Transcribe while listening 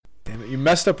Damn it, you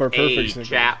messed up our perfect Hey, sync.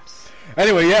 chaps.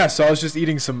 Anyway, yeah, so I was just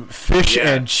eating some fish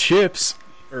and chips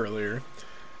earlier.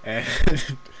 And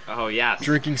Oh, yes.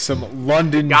 drinking some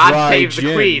London God Dry save gin.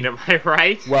 the Queen, am I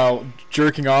right? While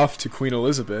jerking off to Queen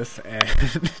Elizabeth.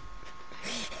 And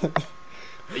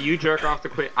You jerk off the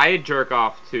Queen. I jerk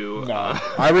off to no,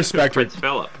 I respect Prince her.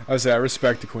 Philip. I say I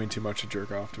respect the Queen too much to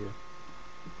jerk off to her.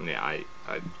 Yeah,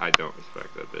 I don't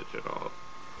respect that bitch at all.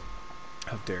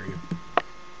 How dare you?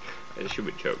 She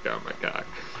would choke down my cock.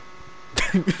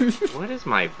 What is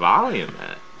my volume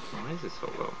at? Why is it so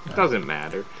low? It doesn't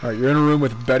matter. Alright, you're in a room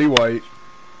with Betty White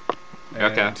and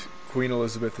Okay. Queen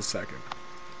Elizabeth II.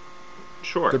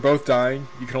 Sure. They're both dying.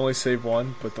 You can only save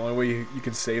one, but the only way you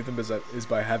can save them is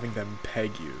by having them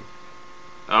peg you.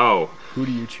 Oh. Who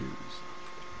do you choose?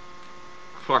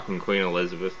 Fucking Queen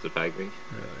Elizabeth to peg me.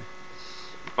 Really?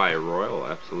 By a royal,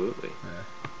 absolutely. Yeah.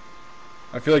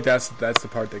 I feel like that's the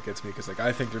part that gets me, because like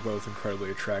I think they're both incredibly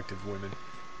attractive women,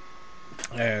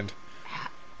 and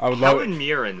I would love. Helen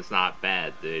Mirren's not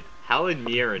bad, dude. Helen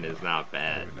Mirren is not I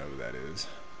bad. don't even know who that is.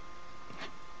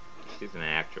 She's an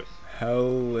actress.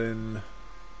 Helen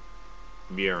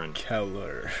Mirren.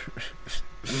 Keller.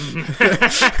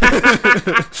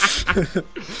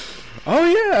 Oh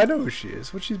yeah, I know who she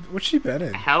is. What's she been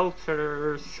in?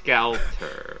 Helter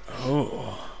Skelter.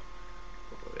 Oh.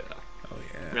 Oh, yeah. Oh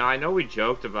yeah. Now I know we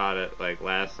joked about it like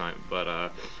last time,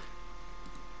 but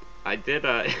I did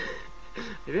I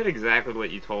did exactly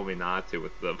what you told me not to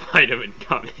with the vitamin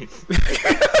gummies.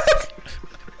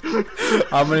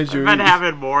 How many did you I've been eat?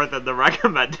 having more than the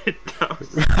recommended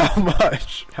dose. How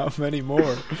much? How many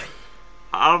more?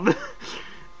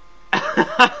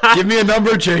 Give me a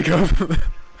number, Jacob.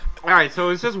 Alright, so it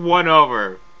was just one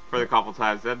over for the couple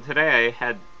times. Then today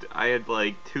I had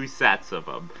like 2 sets of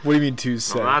them. What do you mean 2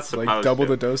 I'm not sets? Like supposed double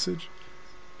to. the dosage?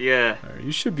 Yeah. Alright,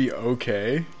 you should be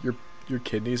okay. Your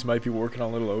kidneys might be working on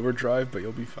a little overdrive, but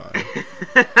you'll be fine.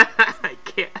 I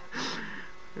can't.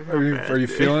 Are you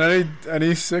feeling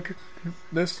any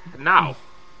sickness? No. Of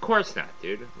course not,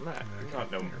 dude. Okay,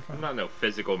 I'm not no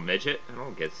physical midget. I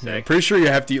don't get Yeah, I'm sick. pretty sure you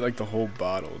have to eat like the whole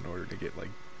bottle in order to get like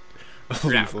a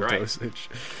Yeah, lethal right. dosage.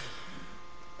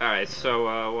 Alright,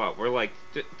 so what? We're like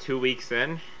 2 weeks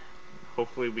in.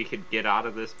 Hopefully we could get out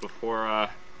of this before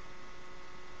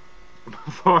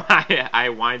before I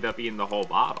wind up eating the whole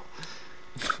bottle.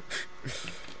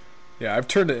 Yeah, I've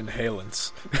turned to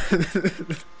inhalants.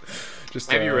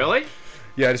 Have you really?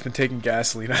 Yeah, I've just been taking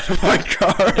gasoline out of my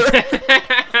car.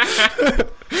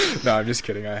 No, I'm just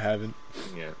kidding. I haven't.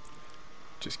 Yeah.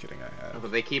 Just kidding. I have.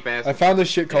 But they keep asking. I found this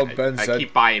shit called I Benzed.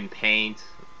 keep buying paint.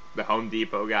 The Home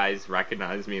Depot guys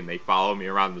recognize me and they follow me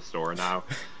around the store now.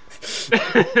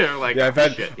 They're like, Yeah, oh,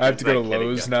 shit, I have to he's go to not kidding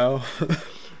Lowe's you. now.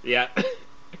 Yeah.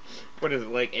 What is it,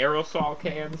 like aerosol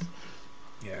cans?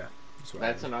 Yeah.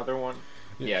 That's another one.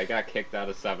 Yeah, I got kicked out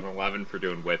of 7-Eleven for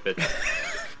doing whippets.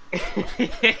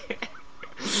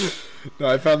 No,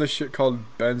 I found this shit called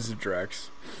Benzedrex.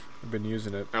 I've been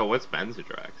using it. Oh, what's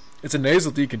Benzedrex? It's a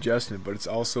nasal decongestant, but it's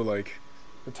also like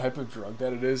the type of drug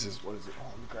that it is what is it? Oh,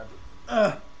 let me grab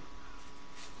it.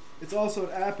 It's also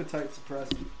an appetite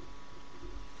suppressant.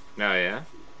 Oh, yeah?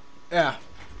 Yeah.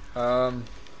 What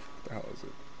the hell is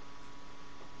it?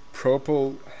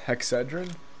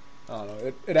 Propylhexedrine? I don't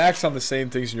know. It acts on the same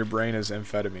things in your brain as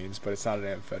amphetamines, but it's not an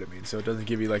amphetamine, so it doesn't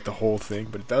give you like the whole thing,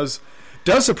 but it does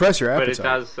suppress your appetite.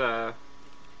 But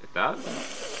it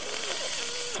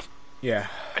does? Yeah.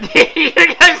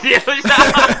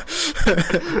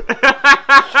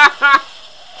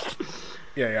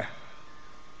 Yeah.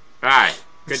 Alright,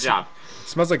 good job. It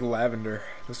smells like lavender,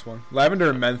 this one. Lavender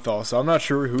and menthol, so I'm not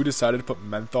sure who decided to put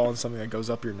menthol in something that goes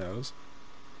up your nose.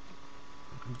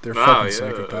 They're fucking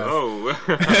psychopaths. Oh,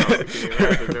 can you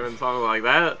imagine doing something like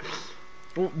that?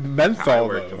 Well, I menthol,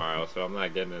 work though. tomorrow, so I'm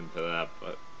not getting into that,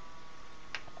 but...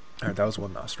 Alright, that was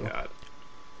one nostril. God.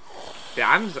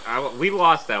 Yeah, we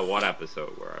lost that one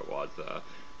episode where I was,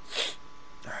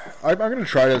 I'm gonna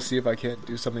try to see if I can't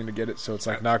do something to get it so it's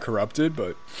like not corrupted,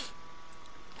 but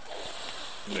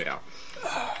yeah.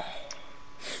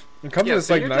 it comes Yeah, with this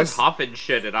so like you're nice. just huffing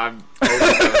shit and I'm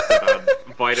overdosing on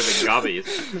vitamin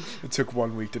gummies. It took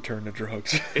 1 week to turn to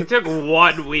drugs. It took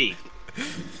 1 week.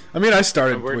 I mean, I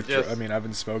started So we're with. just- I mean, I've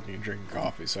been smoking and drinking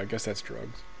coffee, so I guess that's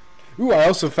drugs. Ooh, I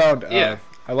also found. Yeah.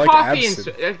 I like Coffee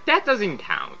absinthe. and that doesn't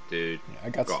count, dude. Yeah,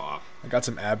 Go off. I got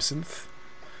some absinthe.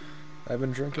 I've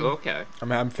been drinking. Okay.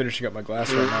 I'm finishing up my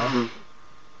glass right now. I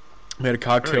made a There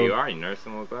cocktail. you are, you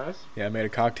nursing a little glass. Yeah, I made a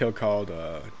cocktail called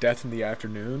Death in the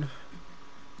Afternoon.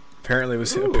 Apparently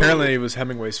Ooh. it was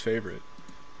Hemingway's favorite,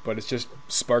 but it's just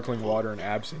sparkling water and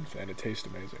absinthe, and it tastes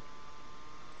amazing.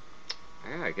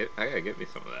 I gotta get me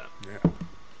some of that. Yeah.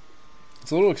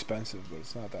 It's a little expensive, but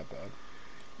it's not that bad.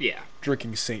 Yeah.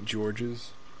 Drinking St.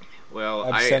 George's. Well,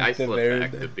 I slipped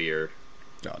back to beer.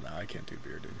 Oh, no, I can't do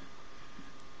beer, dude.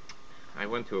 I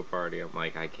went to a party. I'm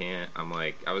like, I can't.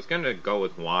 I was going to go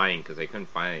with wine because I couldn't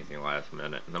find anything last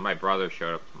minute. And then my brother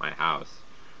showed up to my house.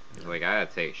 He's like, I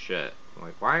gotta take shit. I'm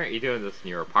like, why aren't you doing this in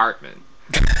your apartment?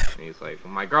 And he's like,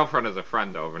 well, my girlfriend has a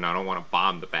friend over and I don't want to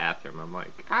bomb the bathroom. I'm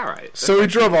like, alright. So he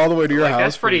drove all the way to your house?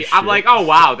 That's pretty. I'm like, oh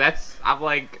wow, that's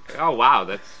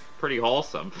pretty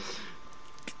wholesome.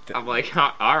 I'm like,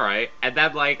 alright. And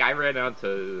then, like, I ran out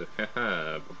to,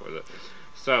 before the,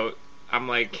 so, I'm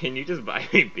like, can you just buy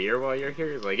me beer while you're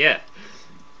here? He's like, yeah.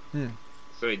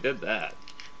 So he did that.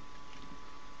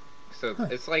 So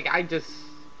it's like, I just,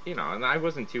 and I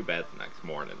wasn't too bad the next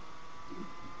morning.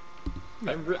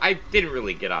 I didn't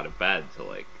really get out of bed till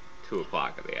like 2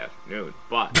 o'clock in the afternoon,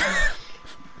 but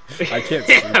I can't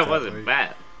sleep I wasn't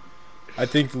bad. I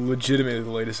think legitimately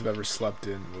the latest I've ever slept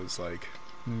in was like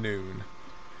noon.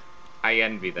 I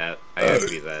envy that. I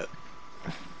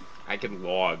could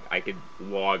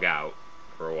log out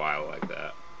for a while like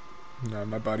that. No,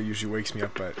 my body usually wakes me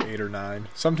up at 8 or 9,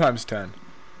 sometimes 10.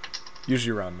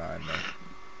 Usually around 9 though.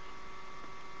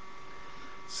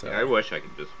 So yeah, I wish I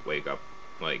could just wake up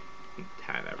like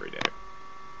 10 every day.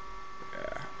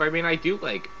 Yeah. But I mean, I do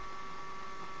like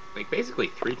basically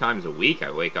 3 times a week.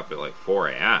 I wake up at like 4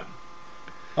 a.m.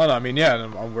 Oh no, I mean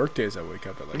on work days I wake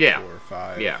up at like 4 or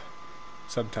 5. Yeah.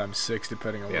 Sometimes 6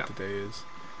 depending on what the day is.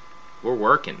 We're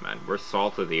working, man. We're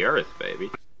salt of the earth, baby.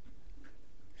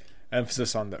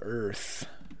 Emphasis on the earth.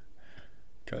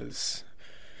 Because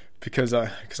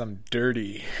I'm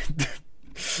dirty.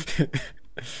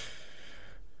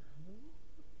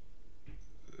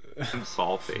 I'm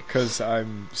salty. Because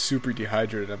I'm super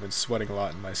dehydrated. I've been sweating a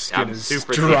lot, and my skin is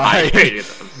super dry. Dehydrated.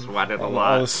 I'm sweating a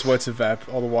lot.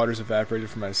 All the water's evaporated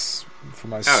from my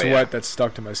sweat that's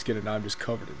stuck to my skin, and now I'm just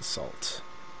covered in salt.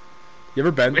 You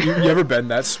ever been? you ever been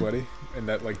that sweaty and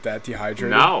that dehydrated?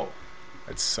 No.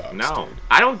 It sucks. No, dude.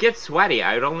 I don't get sweaty.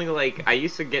 I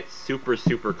used to get super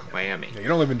clammy. Yeah, you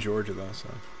don't live in Georgia though, so.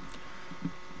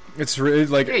 It's really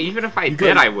like... Yeah, even if I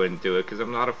did, I wouldn't do it, because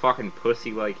I'm not a fucking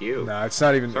pussy like you. Nah, it's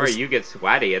not even... You get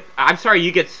sweaty at... I'm sorry,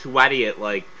 you get sweady at,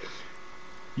 like...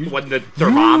 when the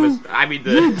thermostat...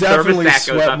 the thermostat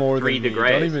goes up more 3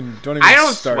 degrees. Don't even I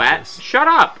don't start sweat. this. Shut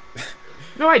up.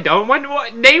 No, I don't.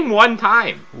 Name one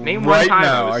time. Name one time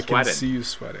now, I was sweating. I can see you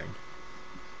sweating.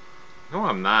 No,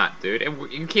 I'm not, dude.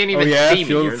 You can't even see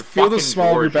me. Feel the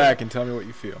small of your back and tell me what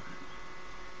you feel.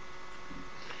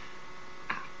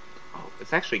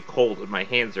 It's actually cold and my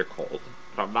hands are cold,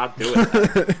 but I'm not doing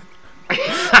that.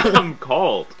 I'm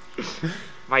cold.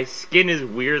 My skin is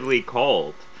weirdly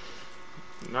cold.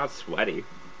 I'm not sweaty.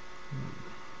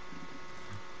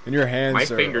 And your hands my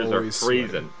fingers are freezing.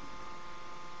 Sweaty.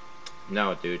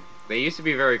 No, dude. They used to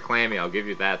be very clammy, I'll give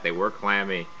you that. They were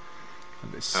clammy.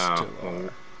 And they still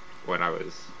are. When I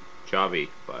was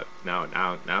chubby, but no,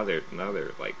 now they're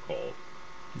like cold.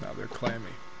 Now they're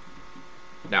clammy.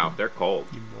 No, they're cold.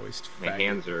 You moist faggot. My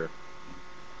hands are...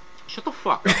 Shut the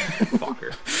fuck up,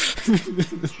 fucker.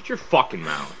 Shut your fucking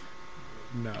mouth.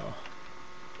 No.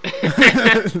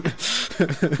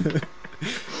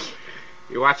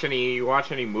 You watch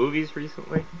any movies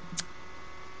recently?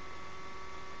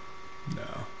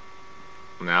 No.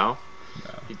 No?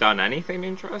 No. You done anything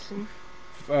interesting?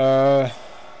 No.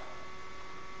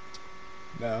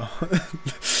 No?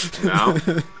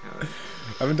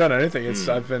 I haven't done anything.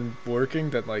 I've been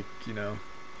working that where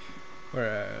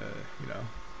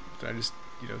I just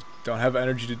don't have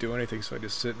energy to do anything, so I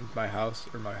just sit in my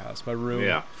room,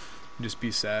 and just be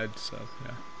sad. So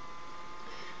yeah,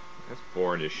 that's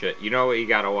boring as shit. You know what you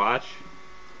gotta watch?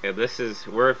 Yeah,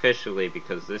 we're officially,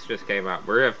 because this just came out.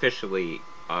 We're officially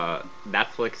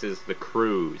Netflix's The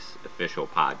Crew's official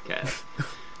podcast.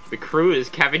 The Crew is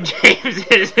Kevin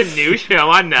James' new show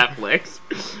on Netflix.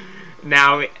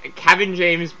 Now, Kevin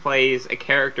James plays a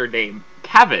character named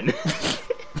Kevin.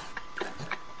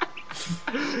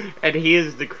 And he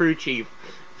is the crew chief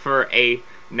for a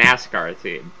NASCAR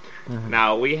team. Mm-hmm.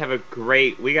 Now, we have a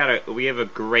great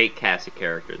cast of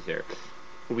characters here.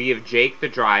 We have Jake the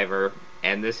driver,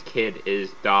 and this kid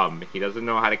is dumb. He doesn't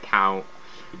know how to count.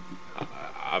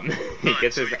 He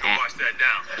gets his ass.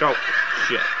 Oh,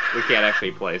 shit. We can't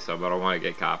actually play some. I don't want to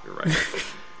get copyrighted.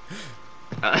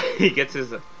 He gets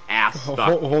his ass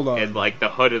stuck hold on. in like the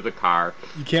hood of the car.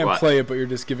 You can't play it, but you're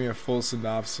just giving a full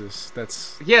synopsis.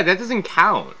 Yeah, that doesn't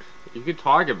count. You could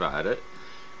talk about it.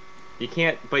 You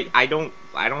can't, but I don't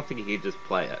think you could just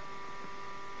play it.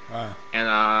 Wow. And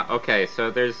okay,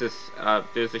 so there's a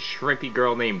shrimpy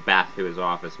girl named Beth who is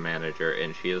office manager,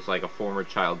 and she is like a former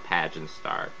child pageant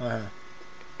star. Uh-huh.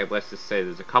 let's just say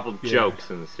there's a couple jokes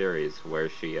in the series where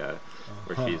she's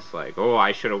like, oh,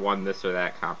 I should have won this or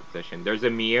that competition. There's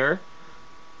Amir,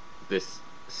 this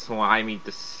slimy,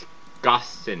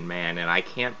 disgusting man, and I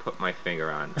can't put my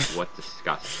finger on what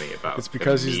disgusts me about. It's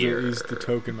because he's the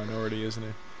token minority, isn't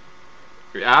he?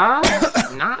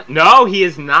 Not. No, he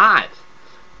is not.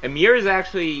 Amir is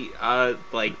actually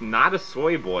like not a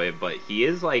soy boy, but he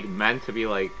is like meant to be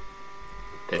like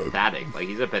pathetic. Like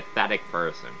he's a pathetic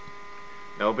person.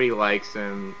 Nobody likes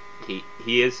him.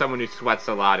 He is someone who sweats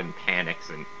a lot and panics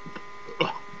and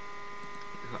oh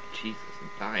Jesus, I'm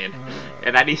dying.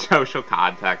 In any social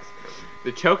context,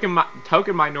 the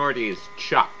token minority is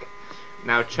Chuck.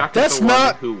 Now Chuck is the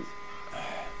one who.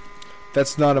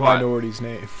 That's not a minority's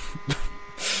name.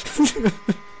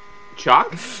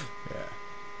 Chuck? Yeah.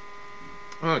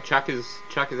 Oh, Chuck is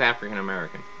African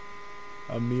American.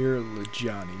 Amir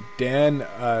Lajani. Dan,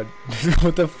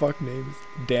 what the fuck name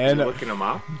is Dan? Are you looking him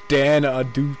up? Dan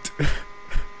Adut.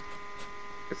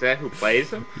 Is that who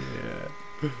plays him? Yeah.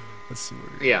 Let's see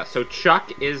where. Yeah. So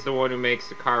Chuck is the one who makes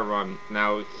the car run.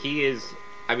 Now he is.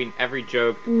 I mean, every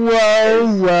joke.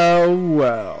 Well.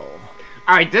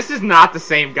 All right, this is not the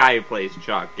same guy who plays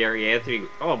Chuck. Gary Anthony.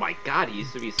 Oh my God, he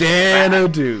used to be so Dan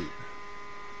fat. Adut.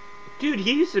 Dude,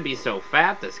 he used to be so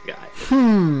fat. This guy.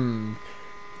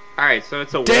 All right, so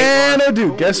it's a Dan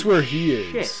Adut. Guess where he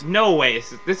is? No way.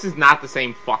 This is not the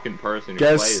same fucking person who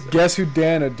plays him. Guess who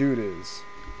Dan Adut is?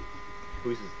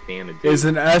 Who's this Dan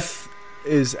Adut?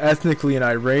 Is ethnically an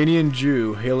Iranian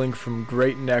Jew hailing from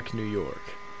Great Neck, New York.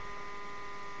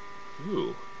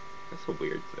 Ooh, that's a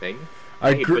weird thing.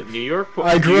 But New York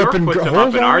puts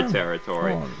in our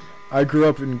territory. I grew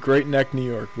up in Great Neck, New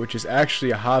York, which is actually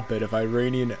a hotbed of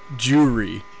Iranian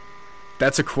Jewry.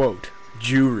 That's a quote.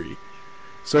 Jewry.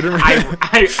 So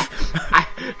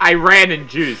Iran and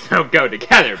Jews don't go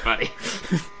together, buddy.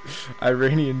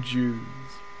 Iranian Jews.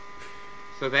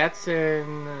 So that's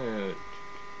in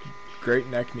Great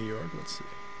Neck, New York. Let's see.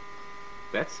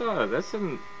 That's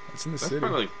in the city.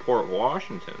 Probably like Port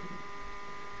Washington.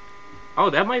 Oh,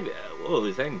 that might be. Oh,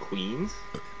 is that in Queens?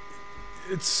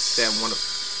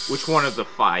 Which one of the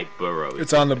 5 boroughs?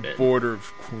 It's on the border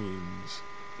of Queens.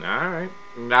 All right.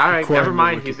 Never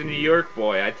mind. He's a New York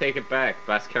boy. I take it back.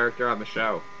 Best character on the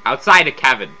show, outside of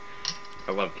Kevin.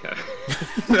 I love Kevin.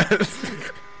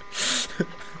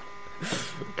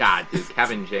 God, dude,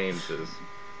 Kevin James is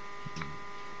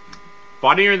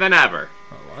funnier than ever.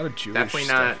 A lot of Jewish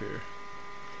stuff here.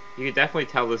 You can definitely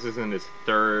tell this isn't his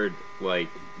third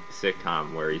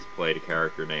sitcom where he's played a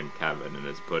character named Kevin and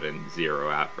has put in zero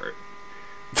effort.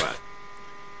 But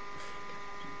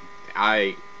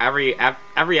every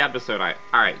episode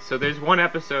alright, so there's one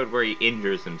episode where he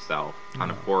injures himself on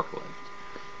a forklift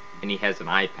and he has an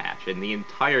eye patch, and the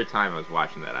entire time I was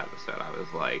watching that episode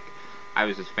I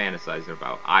was just fantasizing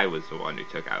about I was the one who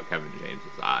took out Kevin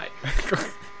James's eye.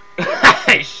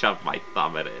 I shoved my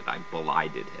thumb in it and I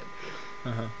blinded him.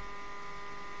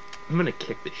 I'm gonna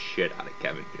kick the shit out of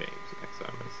Kevin James next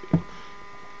time I see him.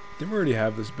 Didn't we already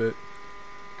have this bit?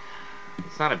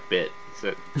 It's not a bit.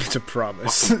 It's a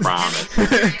promise. Fucking promise.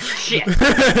 Shit.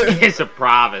 It's a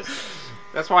promise.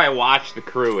 That's why I watched The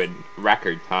Crew in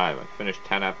record time. I finished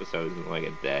 10 episodes in like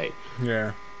a day.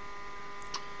 Yeah.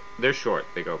 They're short.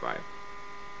 They go by.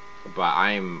 But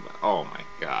oh my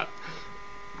God.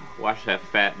 Watch that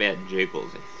fat man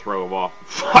jiggles and throw him off the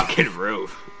fucking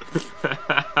roof.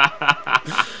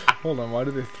 Hold on, why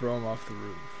do they throw him off the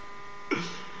roof?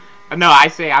 No, I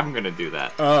say I'm gonna do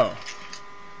that. Oh.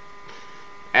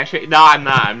 Actually, no, I'm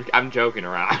not. I'm joking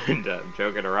around. I'm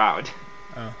joking around.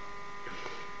 Oh.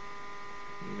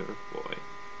 Oh boy.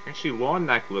 Actually, Long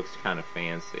Neck looks kind of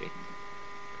fancy.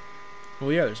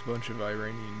 Well, yeah, there's a bunch of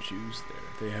Iranian Jews there.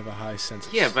 They have a high sense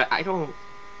of... Yeah, but I don't...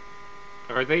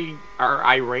 Are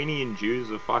Iranian Jews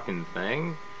a fucking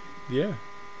thing? Yeah.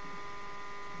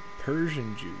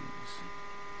 Persian Jews.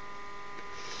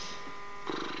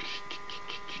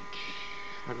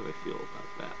 How do I feel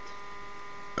about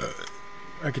that?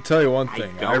 I can tell you one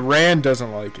thing. Iran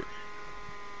doesn't like it.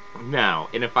 No,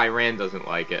 and if Iran doesn't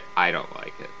like it, I don't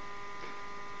like it.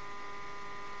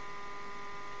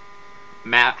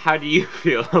 Matt, how do you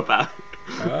feel about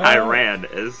Iran?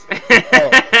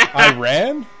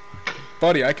 Iran?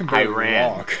 Buddy, I can barely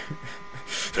walk.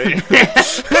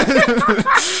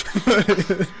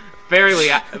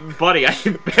 Buddy, I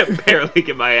can barely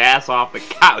get my ass off the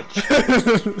couch.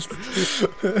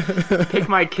 Pick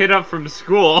my kid up from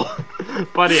school.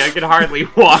 Buddy, I can hardly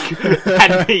walk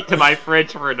 10 feet to my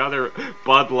fridge for another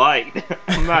Bud Light.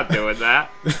 I'm not doing that.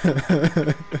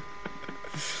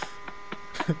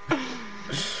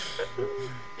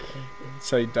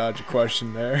 how you dodge a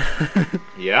question there.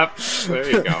 Yep. There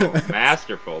you go.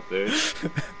 Masterful, dude.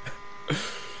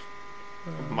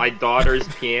 My daughter's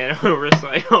piano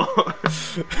recital.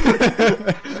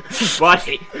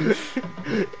 Buddy,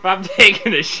 if I'm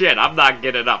taking a shit, I'm not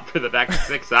getting up for the next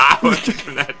 6 hours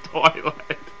from that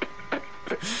toilet.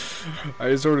 I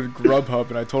just ordered Grubhub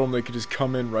and I told them they could just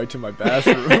come in right to my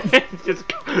bathroom.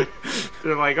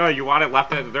 They're like, oh, you want it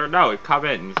left at the door? No, come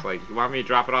in. And it's like, you want me to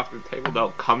drop it off the table? No,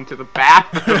 come to the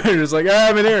bathroom. They're just like,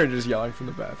 I'm in here, just yelling from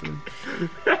the bathroom.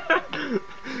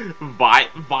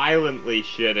 Violently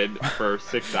shitted for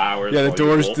 6 hours. Yeah,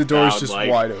 the door's just like,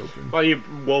 wide open. Well, you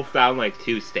wolf down like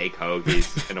 2 steak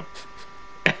hoagies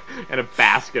and a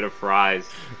basket of fries.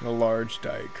 And a large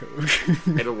Diet Coke.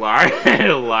 and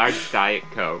a large Diet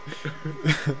Coke.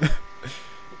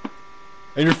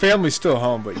 And your family's still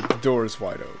home, but the door is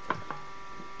wide open.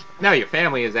 No, your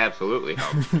family is absolutely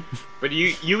home. But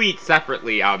you eat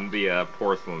separately on the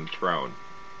porcelain throne.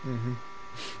 Mm-hmm.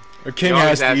 A king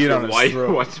has to eat on his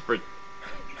throne.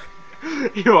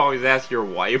 You always ask your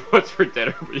wife what's for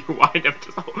dinner, but you wind up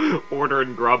just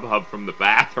ordering Grubhub from the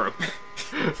bathroom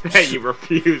that you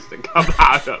refuse to come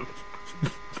out of.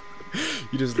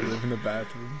 You just live in the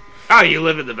bathroom. Oh, you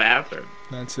live in the bathroom.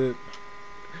 That's it.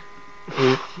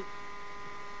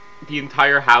 The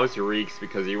entire house reeks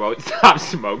because you won't stop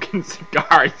smoking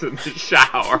cigars in the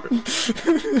shower.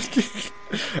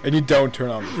 And you don't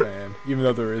turn on the fan, even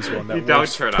though there is one that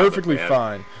works perfectly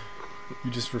fine.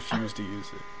 You just refuse to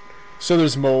use it. So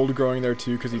there's mold growing there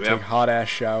too because you take hot-ass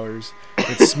showers.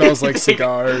 It smells like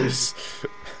cigars.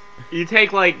 You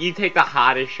take the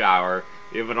hottest shower.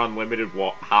 You have an unlimited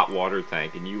hot water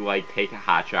tank, and you take a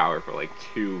hot shower for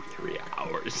 2-3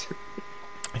 hours.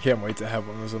 I can't wait to have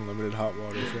one of those unlimited hot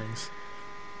water things.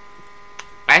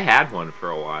 I had one for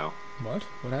a while. What?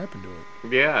 What happened to it?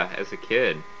 Yeah, as a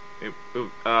kid. It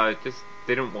just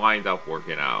didn't wind up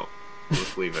working out.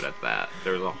 Let's leave it at that.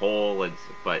 There was a hole,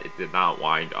 but it did not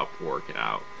wind up working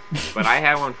out. But I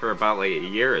had one for about a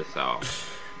year or so.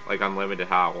 Unlimited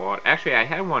hot water. Actually, I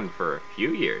had one for a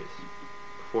few years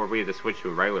before we had to switch to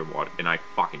regular water, and I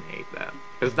fucking hate that.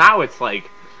 Because now it's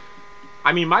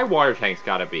I mean, my water tank's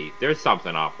gotta be, there's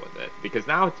something off with it. Because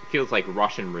now it feels like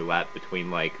Russian roulette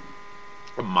between, a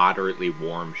moderately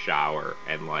warm shower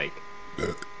and,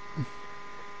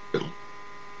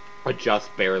 a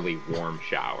just barely warm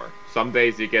shower. Some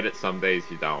days you get it, some days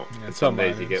you don't. Yeah, and some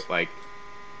days you get, a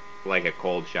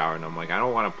cold shower, and I'm I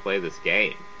don't want to play this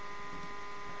game.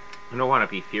 I don't want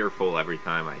to be fearful every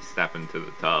time I step into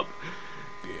the tub.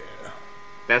 Yeah.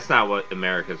 That's not what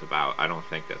America's about. I don't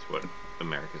think that's what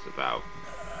America's about.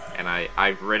 And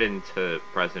I've written to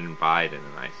President Biden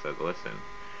and I said, listen,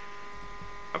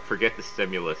 forget the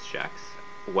stimulus checks.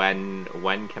 When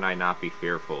can I not be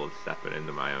fearful of stepping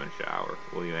into my own shower?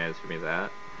 Will you answer me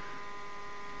that?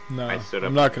 No, I stood up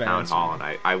I'm not in the town hall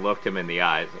and I looked him in the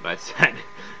eyes and I said,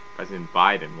 President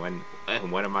Biden, when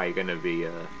am I gonna be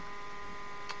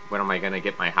when am I gonna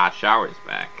get my hot showers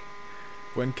back?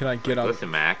 When can I get on?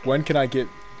 Listen, Mac. When can I get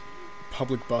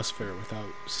public bus fare without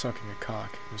sucking a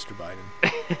cock, Mr. Biden?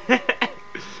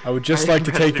 I would just like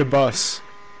to take the bus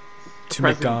to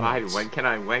President McDonald's.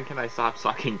 Biden, when can I stop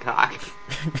sucking cock?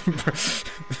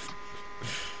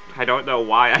 I don't know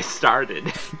why I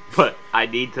started, but I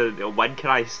need to. When can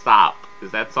I stop?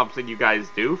 Is that something you guys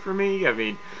do for me? I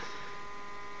mean,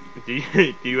 do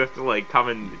you have to come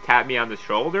and tap me on the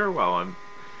shoulder while I'm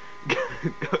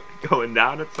going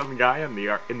down at some guy in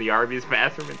the Arby's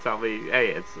bathroom and tell me,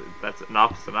 hey, that's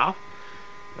enough. I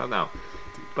don't know.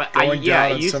 But I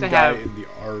used to have in the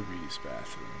Arby's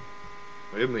bathroom.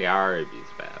 In the Arby's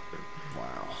bathroom.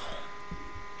 Wow.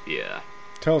 Yeah.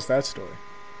 Tell us that story.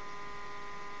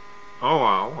 Oh,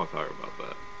 I want to talk about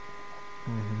that.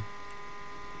 Mm-hmm.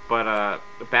 But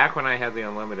back when I had the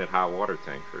unlimited hot water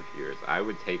tank for a few years, I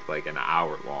would take an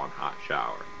hour-long hot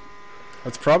shower.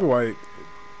 That's probably why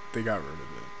they got rid of it.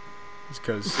 It's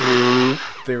because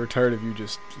they were tired of you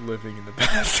just living in the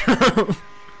bathroom.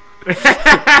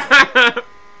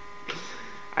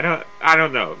 I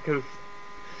don't know, because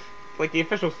the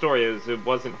official story is it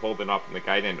wasn't holding up and the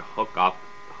guy didn't hook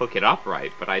it up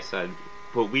right. But I said,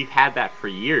 but we've had that for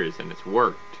years and it's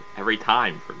worked every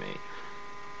time for me.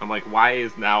 I'm why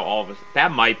is now all of this?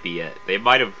 That might be it.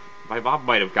 My mom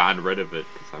might have gotten rid of it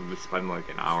because I'm just spending an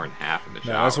hour and a half in the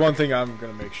shower. No, that's one thing I'm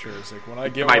gonna make sure is when I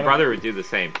get my brother would do the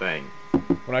same thing.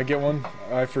 When I get one,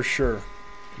 I for sure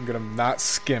I'm gonna not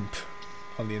skimp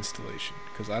on the installation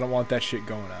because I don't want that shit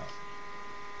going out.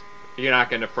 You're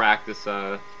not gonna practice.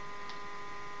 You're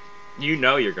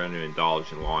going to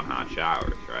indulge in long hot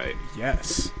showers, right?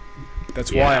 Yes.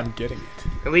 That's why I'm getting it.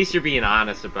 At least you're being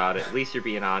honest about it. At least you're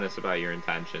being honest about your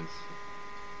intentions.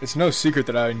 It's no secret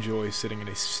that I enjoy sitting in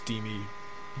a steamy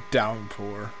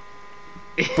downpour.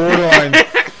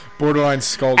 Borderline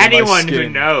scalding my skin. Anyone who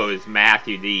knows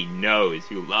Matthew D knows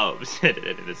who loves sitting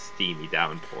in a steamy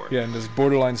downpour. Yeah, and just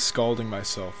borderline scalding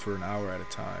myself for an hour at a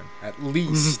time. At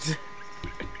least.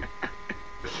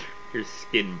 Your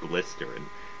skin blistering.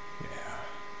 Yeah.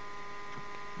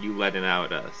 You letting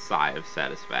out a sigh of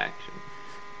satisfaction.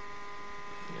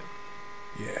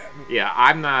 Yeah. Yeah,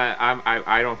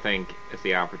 I don't think if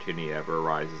the opportunity ever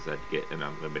arises I'd get an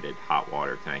unlimited hot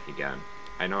water tank again.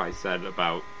 I know I said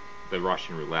about the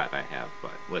Russian roulette I have,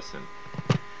 but listen,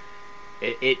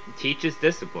 it teaches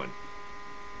discipline.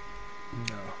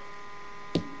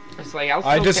 No. It's like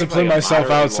I discipline myself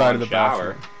outside of the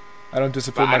bathroom. I don't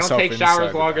discipline myself inside. I don't take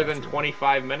showers longer than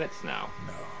 25 minutes now.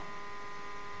 No.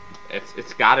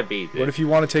 It's got to be. What if you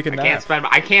want to take a nap?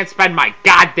 I can't spend my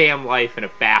goddamn life in a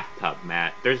bathtub,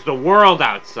 Matt. There's the world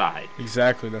outside.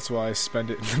 Exactly. That's why I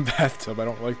spend it in the bathtub. I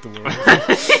don't like the world.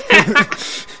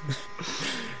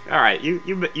 All right,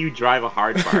 you drive a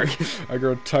hard bargain. I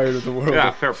grow tired of the world.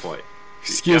 Yeah, fair point.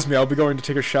 Excuse me, I'll be going to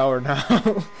take a shower now.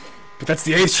 But that's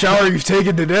the 8th shower you've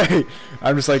taken today.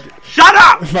 I'm just like, shut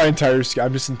up! I'm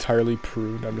just entirely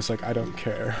pruned. I'm just like, I don't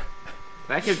care.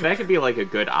 That could be like a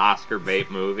good Oscar bait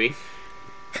movie.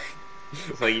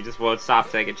 It's like you just won't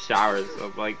stop taking showers.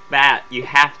 I'm like, Matt, you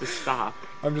have to stop.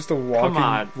 I'm just a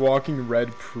walking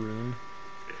red prune,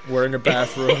 wearing a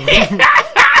bathrobe.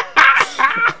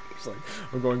 It's like,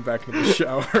 I'm going back into the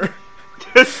shower.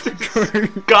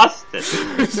 Disgusting.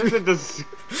 This is a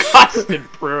disgusting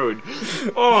prune.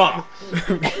 Oh.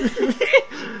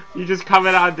 You just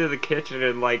coming out into the kitchen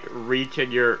and like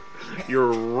reaching your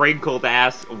wrinkled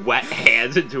ass wet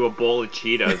hands into a bowl of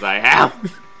Cheetos I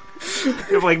have.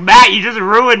 You're like, Matt, you just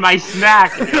ruined my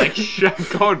snack. And you're like,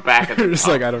 I'm going back at the just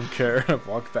like, I don't care. I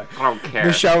walk back. I don't care.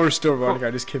 The shower's still running.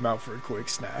 I just came out for a quick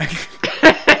snack.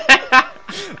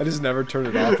 I just never turn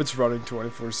it off. It's running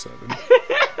 24/7.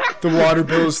 The water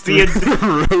bill is through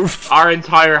the roof. Our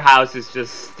entire house is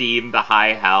just steam to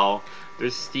high hell.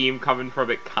 There's steam coming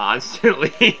from it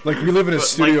constantly. Like, we live in a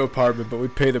studio apartment, but we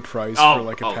pay the price for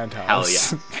like a penthouse. Hell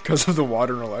yes. Because of the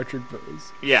water and electric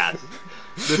bills. Yes.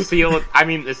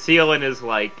 The ceiling is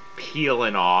like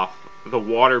peeling off. The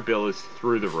water bill is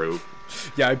through the roof.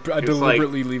 Yeah, I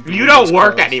deliberately leave. You don't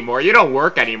work anymore. You don't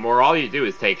work anymore. All you do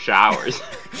is take showers.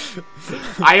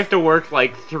 I have to work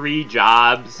like 3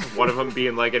 jobs. One of them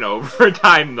being like an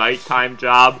overtime nighttime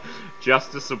job,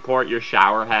 just to support your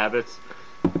shower habits.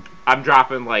 I'm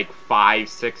dropping like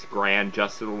 $5-6 grand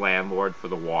just to the landlord for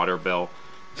the water bill.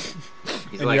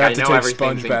 He's and like, you have I to know take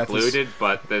everything's sponge baths. Included,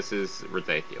 but this is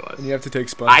ridiculous. And you have to take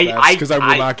sponge baths because I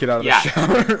will not get out of the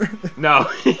shower. No,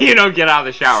 you don't get out of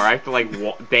the shower. I have to like,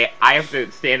 I have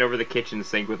to stand over the kitchen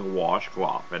sink with a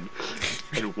washcloth and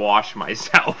wash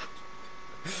myself.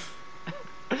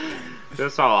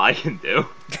 That's all I can do.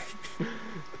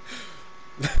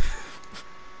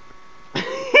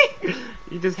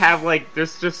 You just have like,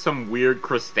 there's just some weird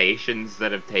crustaceans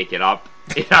that have taken up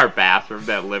in our bathroom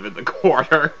that live in the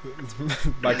corner.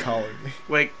 My colony.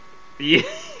 Like, yeah,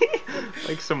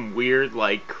 like some weird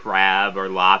like crab or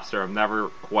lobster. I'm never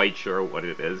quite sure what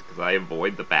it is because I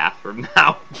avoid the bathroom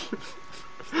now.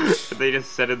 They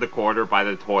just sit in the corner by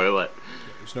the toilet.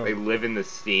 They live in the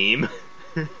steam.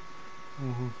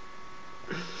 Mm-hmm.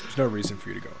 There's no reason for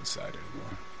you to go inside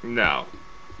anymore. No.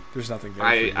 There's nothing there.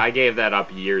 I gave that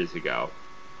up years ago.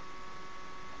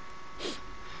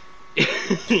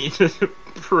 He's just a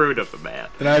prude of a man.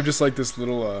 And I have just like this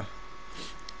little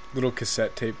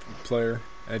cassette tape player,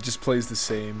 and it just plays the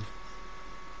same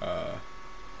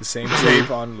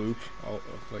tape on loop,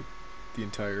 like the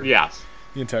entire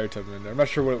time I'm in there. I'm not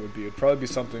sure what it would be. It'd probably be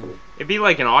something. It'd be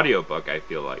like an audiobook, I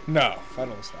feel like. No, I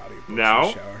don't listen to audiobooks. No? In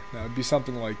the shower. No, it'd be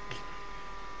something like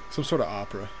some sort of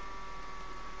opera.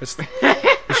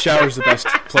 The shower's the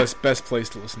best place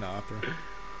to listen to opera.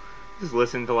 Just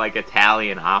listen to like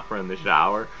Italian opera in the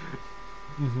shower.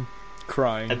 Mm-hmm.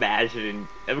 Crying.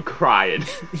 I'm crying.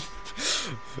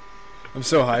 I'm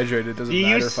so hydrated. It doesn't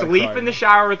matter if I cry. Do you sleep in the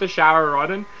shower with the shower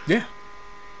running? Yeah.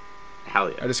 Hell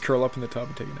yeah. I just curl up in the tub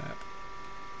and take a nap.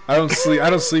 I don't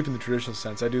sleep in the traditional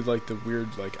sense. I do like the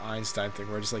weird like Einstein thing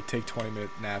where I just like take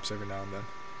 20-minute naps every now and then.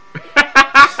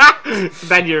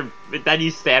 then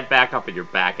you stand back up and you're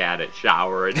back at it,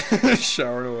 showering.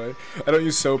 Showering away. I don't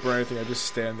use soap or anything. I just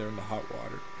stand there in the hot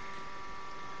water.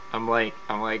 I'm like,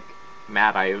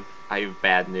 Matt, I have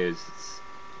bad news.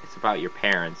 It's about your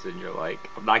parents, and you're like,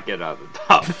 I'm not getting out of the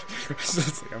tub.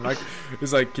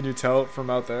 It's like, can you tell it from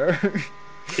out there?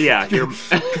 Yeah,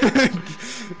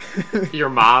 your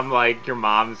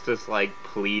mom's just like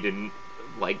pleading,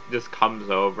 like just comes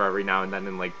over every now and then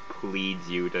and like pleads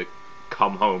you to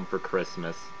come home for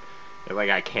Christmas. They're like,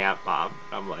 I can't, Mom.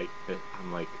 I'm like,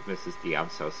 Mrs. D, I'm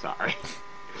so sorry.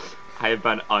 I have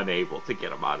been unable to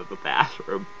get him out of the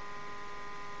bathroom.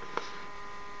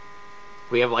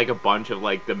 We have like a bunch of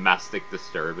like domestic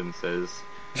disturbances,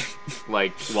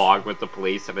 like logged with the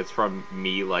police, and it's from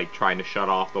me like trying to shut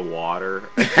off the water.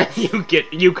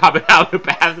 you coming out of the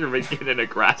bathroom and getting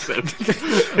aggressive,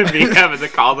 and me having to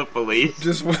call the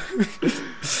police.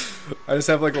 I just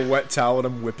have like a wet towel and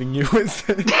I'm whipping you with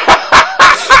it.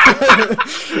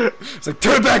 It's like,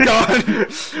 turn it back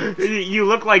on. You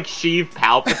look like Sheev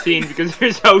Palpatine because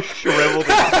you're so shriveled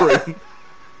and prune.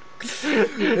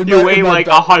 You weigh like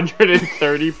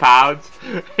 130 pounds,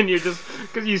 and you're just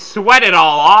because you sweat it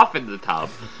all off in the tub.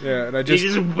 Yeah, and you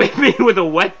just whip me with a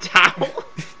wet towel.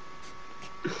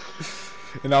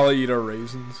 And I'll eat our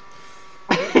raisins.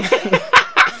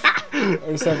 I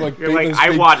just have like you're like,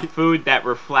 I want food that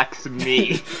reflects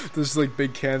me. There's like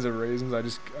big cans of raisins. I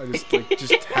just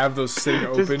have those sitting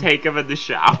open. Just take them in the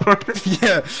shower.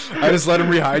 Yeah, I just let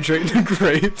them rehydrate in the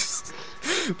grapes.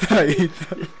 I eat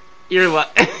them.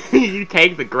 You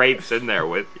take the grapes in there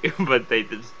with you, but they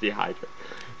just dehydrate.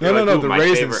 No, the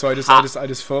raisins. So I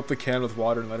just fill up the can with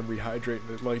water and let them rehydrate.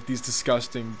 And like these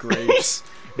disgusting grapes,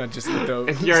 and I just eat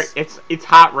those. It's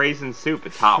hot raisin soup.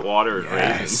 It's hot water and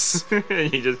raisins.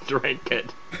 And you just drink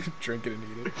it. Drink it and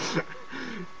eat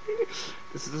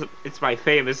it. It's my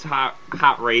famous hot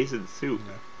raisin soup.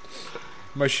 Yeah.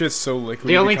 My shit's so liquidy.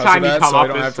 The only time you come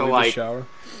up is to like shower.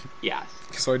 Yes.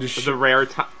 So I just the rare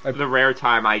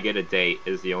time I get a date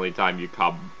is the only time you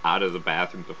come out of the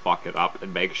bathroom to fuck it up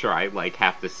and make sure I like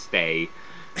have to stay.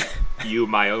 You,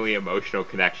 my only emotional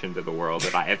connection to the world,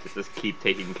 and I have to just keep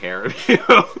taking care of you.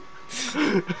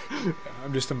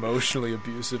 I'm just emotionally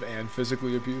abusive and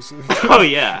physically abusive. Oh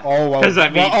yeah, because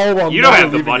you don't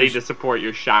have the money to support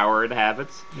your showering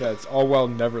habits. Yeah, it's all while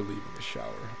never leaving the shower.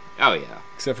 Oh yeah,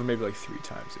 except for maybe like 3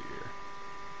 times a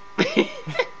year.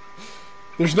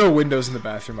 There's no windows in the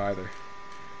bathroom either.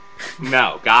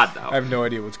 No, God no. I have no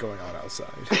idea what's going on outside.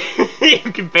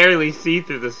 You can barely see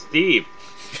through the steam.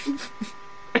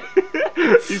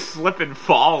 You slip and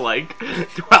fall like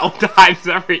 12 times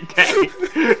every day.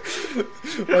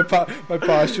 My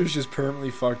posture's just permanently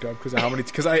fucked up because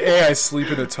I sleep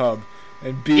in the tub,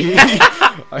 and B,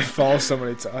 I fall so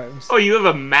many times. Oh, you have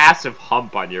a massive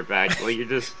hump on your back. Like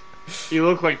you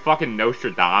look like fucking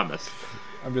Nostradamus.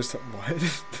 I'm just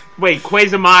what? Wait,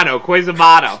 Quasimodo.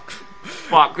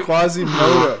 Fuck.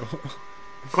 Quasimodo.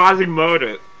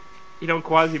 You know,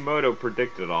 Quasimodo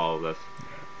predicted all of this.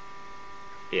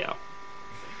 Yeah.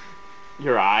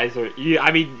 Your eyes are.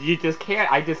 You just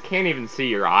can't. I just can't even see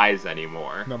your eyes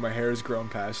anymore. No, my hair has grown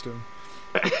past him.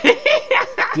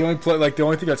 The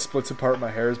only thing that splits apart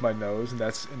my hair is my nose, and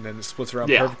then it splits around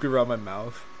perfectly around my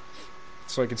mouth,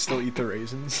 so I can still eat the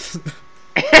raisins.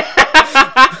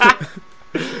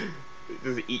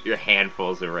 Just eat your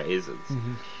handfuls of raisins.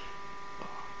 Mm-hmm.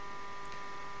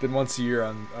 Then once a year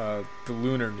on the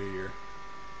Lunar New Year,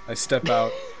 I step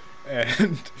out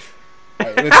and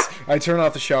I turn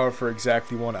off the shower for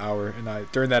exactly 1 hour,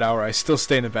 and during that hour I still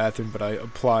stay in the bathroom, but I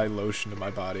apply lotion to my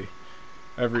body.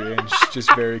 Every inch,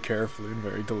 just very carefully and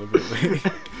very deliberately.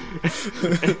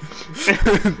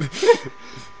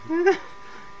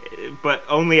 But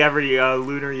only every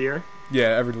lunar year? Yeah,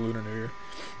 every Lunar New Year.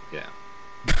 Yeah.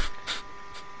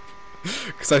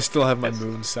 Because I still have my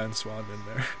moon sense while I'm in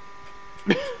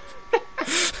there.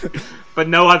 But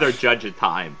no other judge of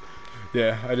time.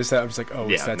 Yeah, I'm just like, oh,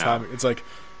 it's that time. It's like,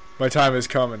 my time is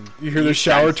coming. You hear the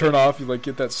shower turn off, you like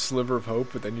get that sliver of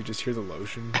hope, but then you just hear the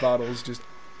lotion bottles just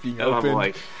being opened.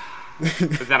 Like,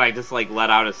 but then I just like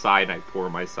let out a sigh and I pour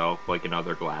myself like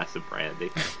another glass of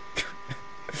brandy.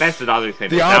 That's another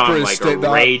thing. Now I'm like a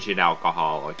raging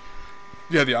alcoholic.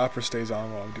 Yeah, the opera stays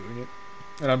on while I'm doing it.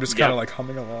 And I'm just kind of like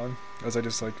humming along as I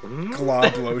just like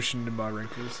glob lotion in my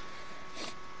wrinkles.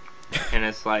 And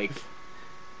it's like,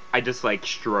 I just like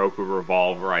stroke a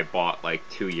revolver I bought like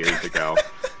 2 years ago.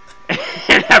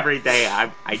 And every day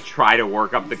I try to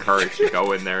work up the courage to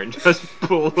go in there and just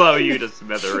blow you to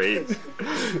smithereens.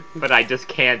 But I just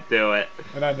can't do it.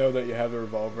 And I know that you have the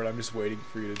revolver and I'm just waiting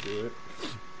for you to do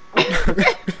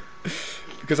it.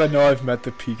 Because I know I've met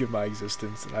the peak of my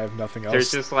existence and I have nothing else.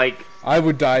 There's just like... I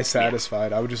would die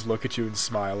satisfied. I would just look at you and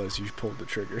smile as you pulled the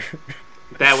trigger.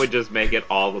 That would just make it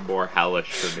all the more hellish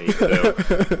for me,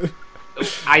 too.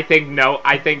 I think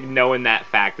knowing that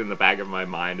fact in the back of my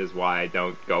mind is why I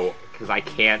don't go, because I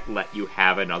can't let you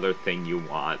have another thing you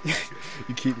want.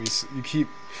 You keep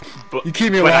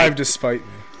me alive despite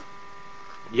me.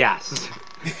 Yes.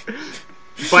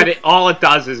 But all it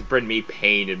does is bring me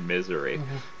pain and misery.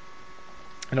 Mm-hmm.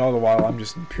 And all the while, I'm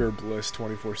just in pure bliss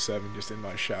 24/7, just in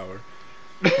my shower.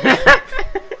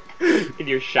 In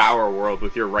your shower world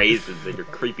with your raisins and your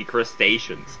creepy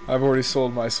crustaceans. I've already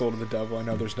sold my soul to the devil. I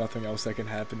know there's nothing else that can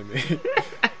happen to me.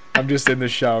 I'm just in the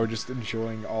shower, just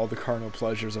enjoying all the carnal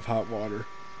pleasures of hot water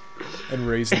and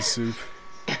raisin soup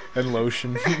and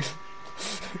lotion.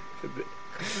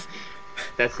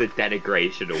 That's the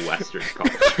denigration of Western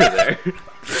culture there.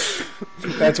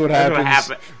 That's what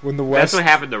happens when the West... That's what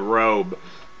happened to Rome.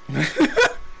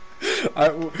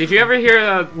 Did you ever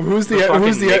hear who's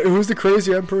the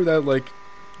crazy emperor that like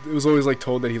it was always like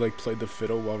told that he like played the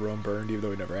fiddle while Rome burned, even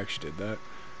though he never actually did that?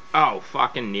 Oh,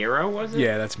 fucking Nero, was it?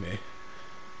 Yeah, that's me.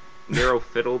 Nero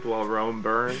fiddled while Rome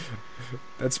burned.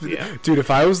 Dude, if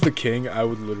I was the king, I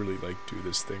would literally like do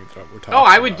this thing that we're talking about. Oh,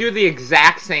 I would do the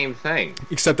exact same thing.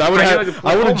 Except I would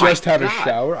have just had a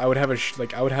shower. I would have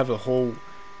I would have a whole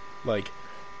like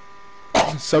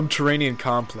subterranean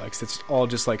complex that's all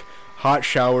just like hot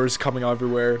showers coming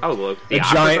everywhere. Oh, look, a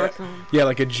giant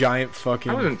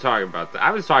fucking... I wasn't talking about that. I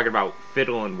was talking about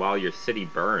fiddling while your city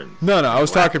burns. No, I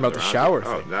was talking about the shower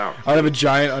thing. Oh, no. I'd have a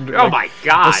giant my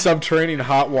God. A subterranean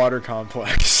hot water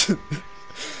complex.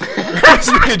 It's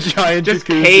like a giant just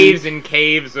jacuzzi. Caves and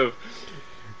caves of...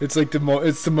 It's like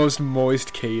it's the most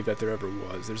moist cave that there ever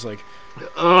was. There's like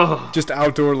just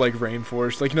outdoor like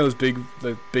rainforest, like those big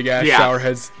ass shower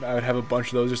heads. I would have a bunch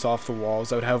of those just off the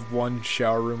walls. I would have one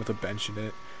shower room with a bench in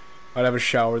it. I'd have a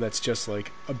shower that's just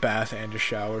like a bath and a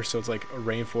shower, so it's like a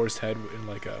rainforest head in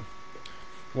like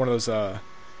one of those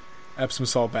Epsom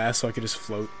salt baths, so I could just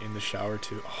float in the shower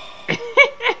too. Oh.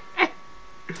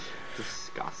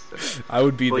 Disgusting. I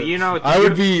would be I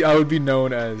would be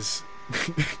known as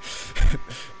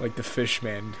like the fish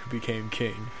man who became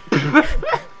king.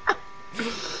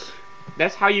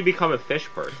 That's how you become a fish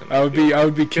person. I would be king.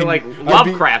 I feel like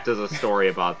Lovecraft is a story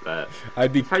about that.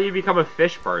 That's how you become a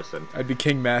fish person. I'd be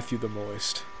King Matthew the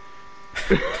Moist.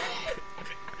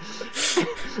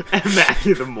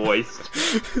 Matthew the Moist.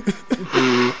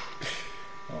 Oh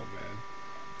man.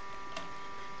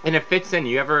 And it fits in.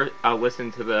 You ever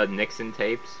listen to the Nixon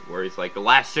tapes where he's like, the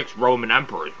last 6 Roman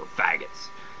emperors were faggots.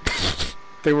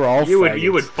 They were all faggots.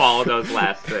 You would follow those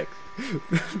last 6.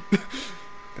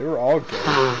 They were all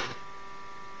good.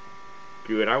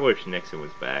 Good, I wish Nixon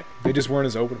was back. They just weren't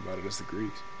as open about it as the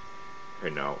Greeks. Or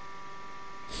no.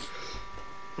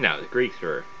 No, the Greeks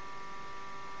were...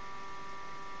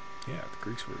 Yeah, the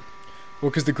Greeks were...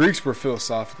 Well, because the Greeks were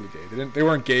philosophically gay. They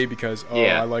weren't gay because,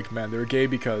 I like men. They were gay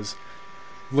because,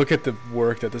 look at the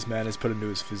work that this man has put into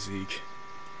his physique.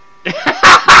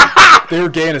 They were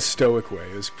gay in a stoic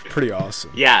way. It was pretty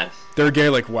awesome. Yes. They were gay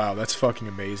like, wow, that's fucking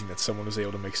amazing that someone was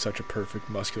able to make such a perfect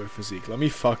muscular physique. Let me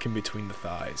fuck him between the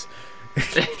thighs.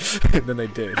 And then they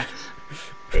did.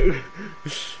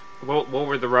 What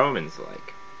were the Romans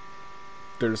like?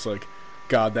 They're just like,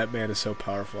 God, that man is so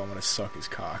powerful, I'm going to suck his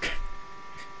cock.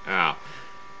 Oh.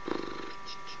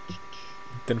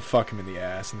 Then fuck him in the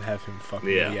ass and have him fuck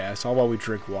me in the ass, all while we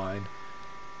drink wine.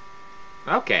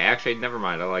 Okay, actually, never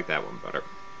mind. I like that one better.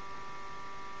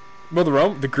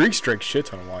 Well, the Greeks drank shit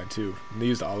ton of wine too. And they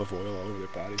used olive oil all over their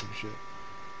bodies and shit.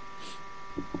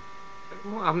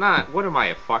 Well, I'm not. What am I,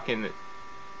 a fucking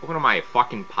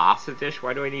pasta dish?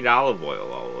 Why do I need olive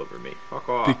oil all over me? Fuck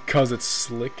off. Because it's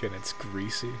slick and it's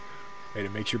greasy, and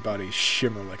it makes your body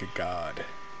shimmer like a god.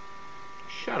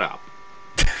 Shut up.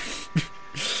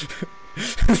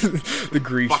 The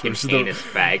Greeks fucking versus heinous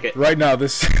faggot. Right now,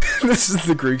 this is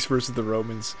the Greeks versus the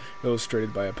Romans,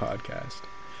 illustrated by a podcast.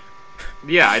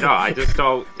 Yeah, I know. I just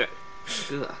don't. I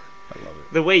love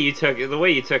it. The way you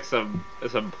took some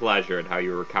pleasure in how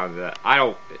you recounted that. I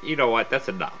don't. You know what? That's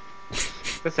enough.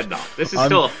 That's enough. This is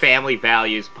still a family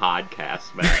values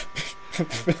podcast, man.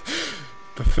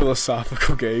 The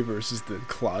philosophical gay versus the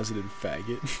closeted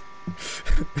faggot.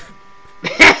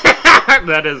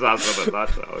 That is us in a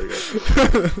nutshell.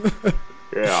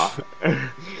 Yeah.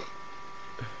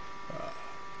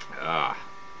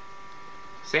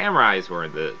 Samurais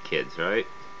weren't the kids, right?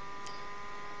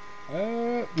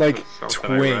 Like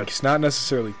twinks, not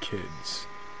necessarily kids.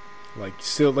 Like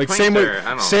still, like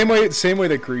twinks same way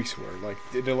that Greeks were. Like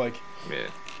they're like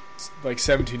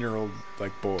 17-year-old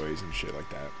like boys and shit like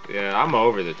that. Yeah, I'm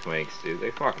over the twinks, dude.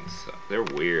 They fucking suck. They're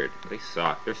weird. They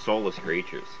suck. They're soulless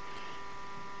creatures.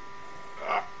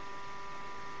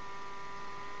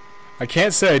 I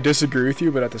can't say I disagree with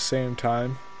you, but at the same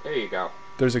time, There you go.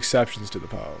 There's exceptions to the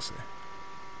policy.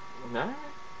 Nah. I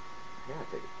gotta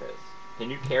take a piss. Can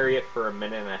you carry it for a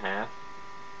minute and a half?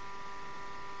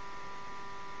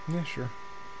 Yeah, sure.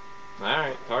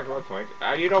 Alright, talk about 20.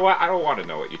 You know what? I don't want to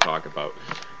know what you talk about.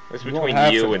 It's between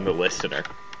you and the listener.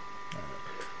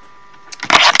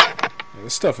 Yeah,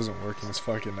 this stuff isn't working. It's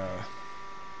fucking,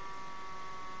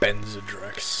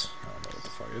 Benzodrex. I don't know what the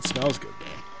fuck. It smells good,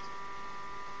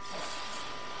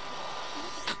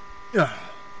 though. Yeah.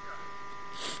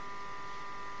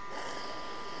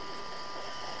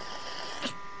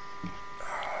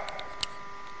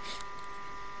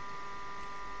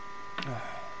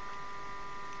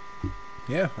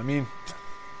 Yeah, I mean,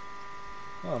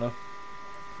 I don't know.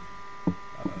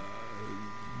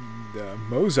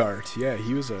 Mozart, yeah,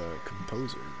 he was a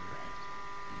composer.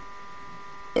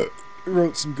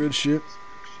 Wrote some good shit.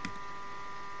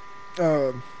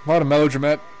 A lot of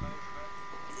melodramatic.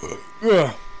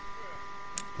 A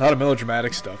lot of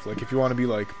melodramatic stuff. Like, if you want to be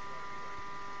like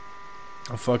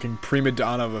a fucking prima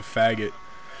donna of a faggot,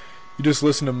 you just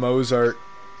listen to Mozart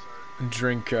and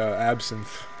drink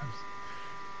absinthe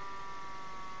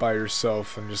by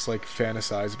yourself and just like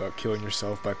fantasize about killing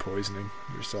yourself by poisoning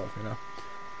yourself, you know.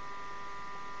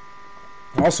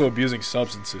 Also abusing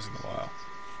substances in a while.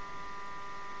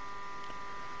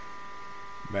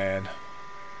 Man.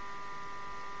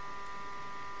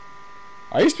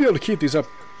 I used to be able to keep these up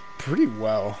pretty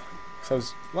well. So I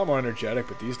was a lot more energetic,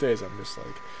 but these days I'm just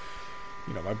like,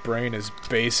 you know, my brain is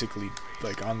basically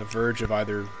like on the verge of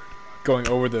either going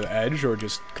over the edge or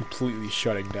just completely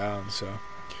shutting down, so.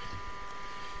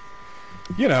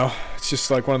 You know, it's just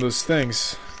like one of those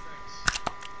things.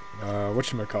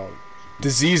 Whatchamacallit?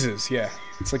 Diseases, yeah.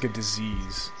 It's like a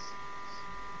disease.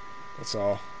 That's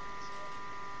all.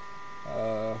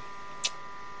 I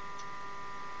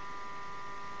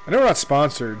know we're not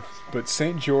sponsored, but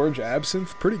St. George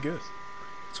Absinthe, pretty good.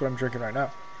 That's what I'm drinking right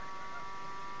now.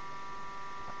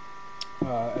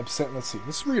 Absinthe, let's see.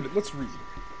 Let's read it.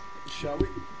 Shall we?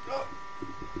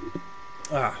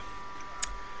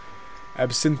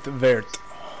 Absinthe Vert.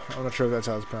 I'm not sure if that's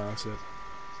how it's pronounced.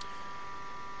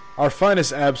 Our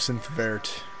finest Absinthe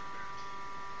Vert.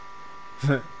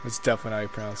 That's definitely how you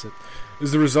pronounce it.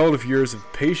 Is the result of years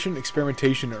of patient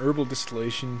experimentation in herbal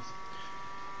distillation.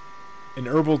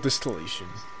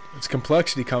 Its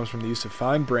complexity comes from the use of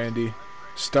fine brandy,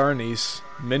 star anise,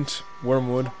 mint,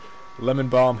 wormwood, lemon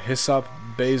balm, hyssop,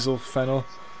 basil, fennel,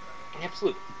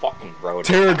 absolute fucking road.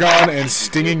 Tarragon, and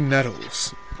stinging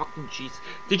nettles. Fucking jeez.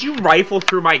 Did you rifle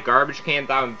through my garbage can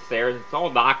downstairs? It's all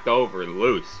knocked over and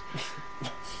loose.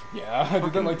 Yeah, I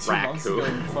did that like 2 months ago,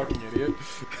 you fucking idiot.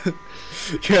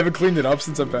 You haven't cleaned it up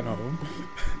since I've been home?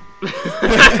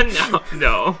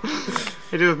 No.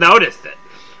 I just noticed it.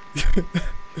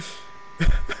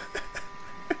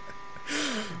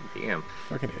 Damn.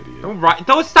 Fucking idiot.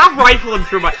 Don't stop rifling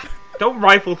through my... Don't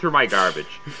rifle through my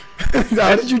garbage.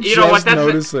 How did you just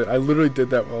notice it? I literally did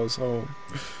that while I was home.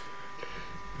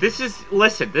 This is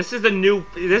a new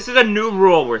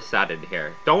rule we're setting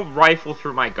here. Don't rifle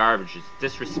through my garbage. It's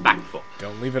disrespectful.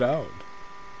 Don't leave it out.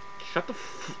 Shut the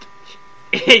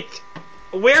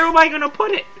Where am I gonna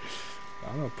put it? I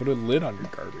don't know, put a lid on your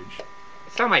garbage.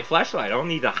 It's not my fleshlight. I don't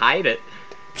need to hide it.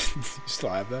 You still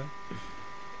have that?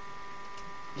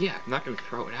 Yeah, I'm not gonna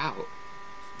throw it out.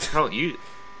 I'm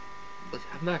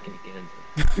not gonna get into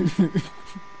that.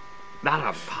 Not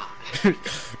on the pod.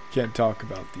 Can't talk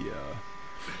about the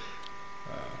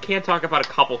Can't talk about a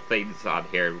couple things on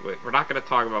here. We're not going to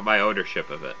talk about my ownership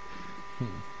of it.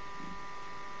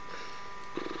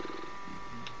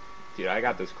 Dude, I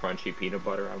got this crunchy peanut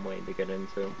butter I'm waiting to get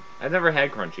into. I've never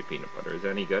had crunchy peanut butter. Is it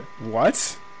any good?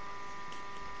 What?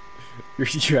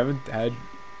 You haven't had...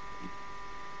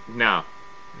 No.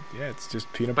 Yeah, it's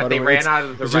just peanut butter. But they ran out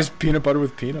of the... It's just peanut butter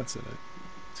with peanuts in it.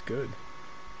 It's good.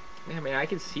 Yeah, I mean, I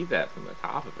can see that from the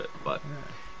top of it, but...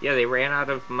 Yeah, they ran out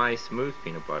of my smooth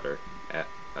peanut butter at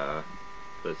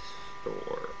the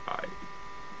store I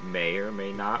may or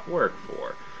may not work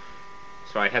for.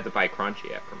 So I had to buy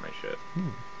crunchy after my shift.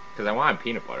 Because I wanted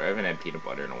peanut butter. I haven't had peanut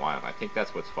butter in a while. I think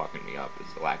that's what's fucking me up,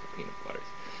 is the lack of peanut butters.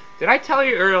 Did I tell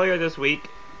you earlier this week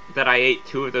that I ate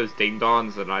 2 of those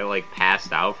ding-dongs and I, like,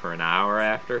 passed out for an hour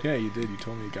after? Yeah, you did. You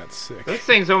told me you got sick. Those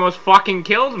things almost fucking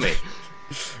killed me.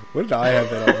 What did I have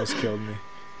that almost killed me?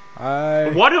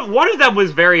 One of them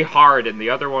was very hard, and the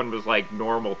other one was like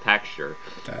normal texture.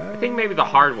 I think maybe the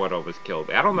hard one almost killed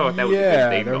me. I don't know if that was a good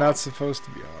ding dong. They're not supposed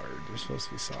to be hard. They're supposed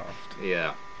to be soft.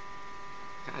 Yeah.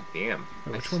 God damn.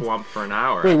 I slumped for an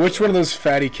hour. Wait, which one of those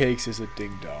fatty cakes is a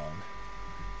ding dong?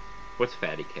 What's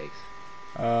fatty cakes?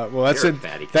 Well, that's You're a it.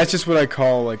 fatty kid. That's just what I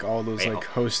call like all those Wait, like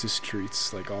Hostess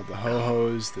treats, like all the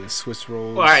ho-hos, the Swiss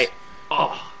rolls. All right.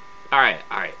 Oh, all right.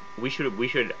 We should.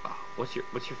 What's your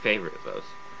favorite of those?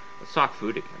 Let's talk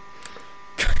food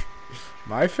again.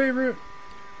 My favorite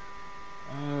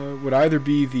would either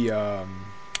be the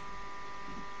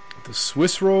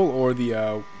Swiss roll or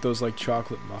the those like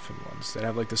chocolate muffin ones that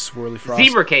have like the swirly frosting.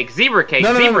 Zebra cake.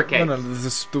 No,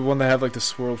 the one that have like the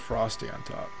swirled frosting on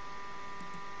top.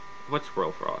 What's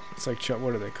swirl frost? It's like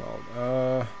what are they called?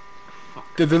 Fuck.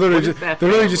 They're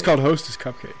literally just called Hostess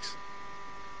cupcakes.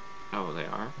 Oh, they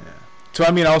are. Yeah. So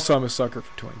I mean, also I'm a sucker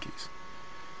for Twinkies.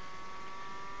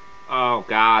 Oh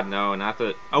God, no, not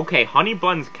the. Okay, honey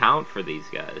buns count for these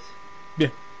guys. Yeah.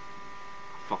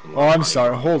 Fucking. Oh, I'm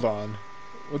sorry. Buns. Hold on.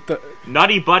 What the?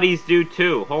 Nutty Buddies do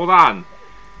too. Hold on.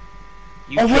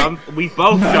 We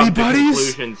both Nutty jumped to Buddies?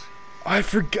 conclusions. I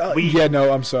forgot. Yeah,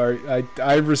 no, I'm sorry.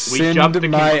 I rescind jumped to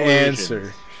my conclusions.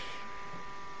 answer.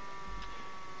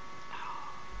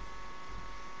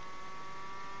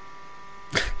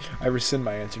 I rescind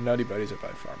my answer. Nutty Buddies are by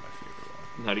far my favorite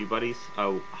one. Nutty Buddies?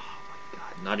 Oh my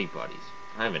God, Nutty Buddies.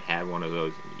 I haven't had one of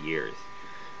those in years.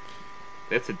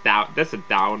 That's a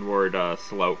downward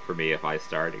slope for me if I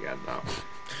start again, though.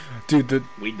 Dude,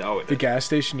 we know it. The gas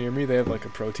station near me, they have like a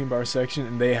protein bar section,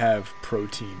 and they have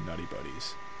protein Nutty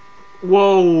Buddies.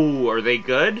 Whoa, are they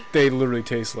good? They literally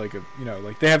taste like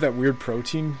like they have that weird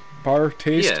protein bar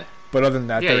taste. Yeah. But other than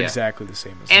that, they're exactly the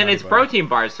same as. And Nutty it's Buddy. protein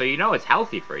bars, so you know it's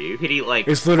healthy for you. You could eat like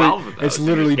 12 of those. It's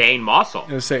literally and gain muscle.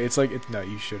 I say it's like no,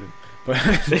 you shouldn't. But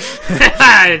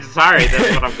sorry,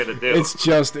 that's what I'm gonna do.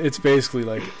 It's basically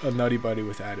like a Nutty Buddy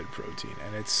with added protein,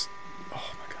 and it's oh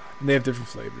my god. And they have different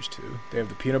flavors too. They have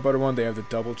the peanut butter one. They have the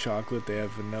double chocolate. They have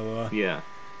vanilla. Yeah.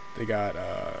 They got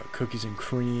cookies and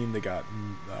cream. They got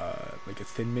like a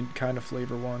thin mint kind of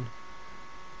flavor one.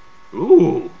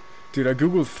 Ooh. Dude, I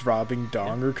googled throbbing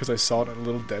donger because I saw it in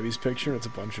Little Debbie's picture. And it's a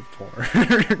bunch of porn.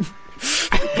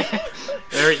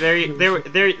 there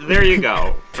you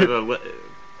go.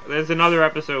 There's another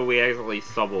episode we actually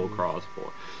stumbled across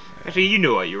for. Actually, you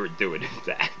knew what you were doing with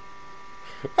that.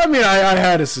 I mean, I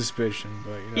had a suspicion,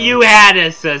 but you had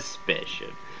a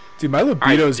suspicion. Dude, my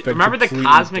libido's been remember the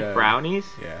cosmic dead.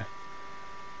 Brownies? Yeah.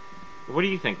 What do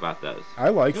you think about those? I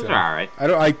like them. Those are alright.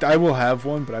 I will have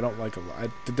one, but I don't like a lot.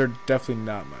 They're definitely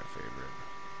not my favorite.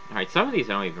 Alright, some of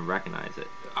these I don't even recognize it.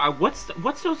 What's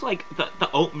those like the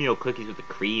oatmeal cookies with the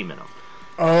cream in them?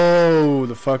 Oh,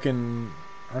 the fucking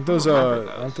aren't those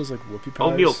like whoopie pies?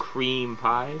 Oatmeal cream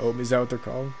pies. Oh, is that what they're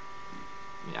called?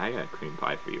 Yeah, I got a cream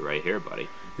pie for you right here, buddy.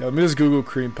 Yeah, let me just Google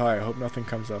cream pie. I hope nothing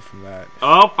comes up from that.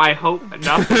 Oh, I hope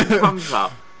nothing comes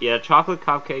up. Yeah, chocolate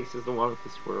cupcakes is the one with the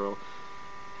swirl.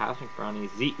 Cosmic brownies,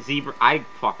 zebra. I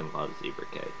fucking love zebra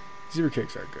cakes. Zebra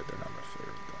cakes are good. They're not my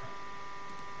favorite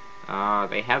though.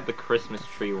 They have the Christmas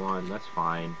tree one. That's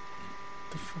fine.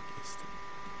 The fuck is that?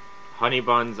 Honey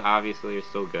buns obviously are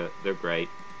still good. They're great.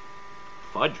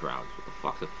 Fudge rounds. What the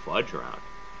fuck's a fudge round?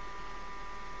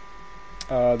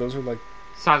 Those are like.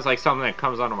 Sounds like something that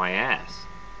comes out of my ass.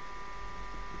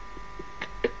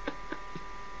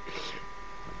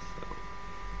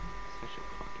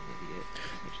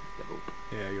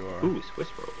 Yeah, you are. Ooh, Swiss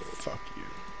rolls. Fuck you.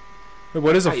 Wait,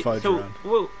 what is a fudge round?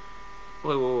 Whoa.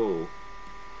 Hold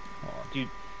on. Dude,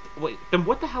 wait, then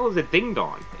what the hell is a ding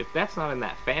dong if that's not in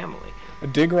that family? A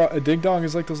ding dong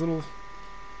is like those little.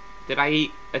 Did I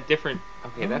eat a different?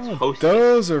 Okay, that's Hostess.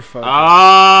 Those are fudge.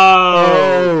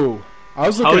 Oh, I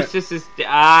was looking. Hostess is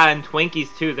and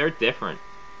Twinkies too. They're different,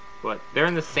 but they're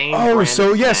in the same. Oh,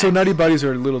 so yeah, so Nutty Buddies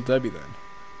are Little Debbie then.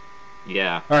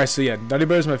 Yeah. All right, so yeah, Nutty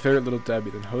Buddies is my favorite Little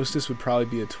Debbie. Then Hostess would probably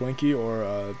be a Twinkie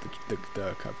or the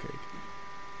cupcake.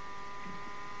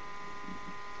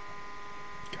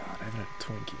 God, I haven't had a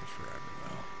Twinkie in forever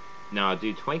though. No,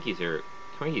 dude, Twinkies are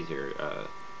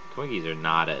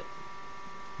not it.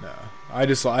 No, I'm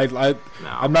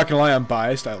not gonna lie, I'm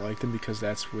biased. I like them because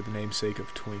that's where the namesake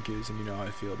of Twink is, and you know how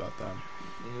I feel about them.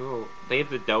 Ew, they have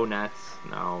the donuts.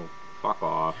 No, fuck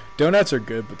off. Donuts are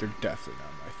good, but they're definitely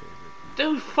not my favorite.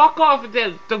 Dude, fuck off with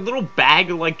the little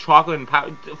bag of like chocolate and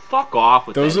powder. Fuck off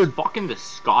with those. Those are fucking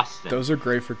disgusting. Those are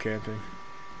great for camping.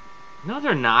 No,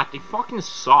 they're not. They fucking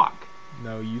suck.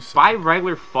 No, you suck. Buy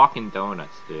regular fucking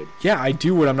donuts, dude. Yeah, I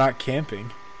do when I'm not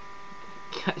camping.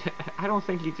 I don't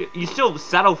think you do. You still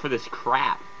settle for this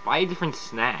crap. Buy a different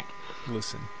snack.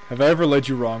 Listen, have I ever led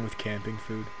you wrong with camping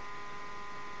food?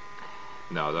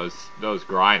 No, those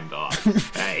grind off.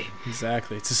 Hey.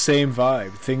 Exactly. It's the same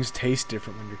vibe. Things taste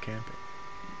different when you're camping.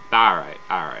 All right.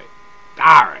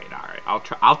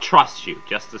 I'll trust you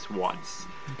just this once.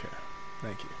 Okay.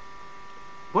 Thank you.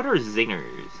 What are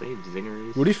zingers? They have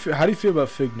zingers. How do you feel about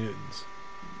Fig Newtons?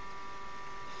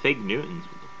 Fig Newtons.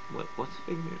 What's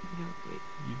Fig Newton? Wait.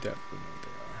 You definitely know what they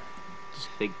are. Just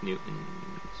Fig Newtons.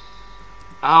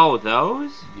 Oh,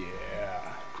 those?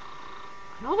 Yeah.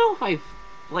 I don't know if I've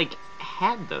like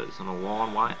had those in a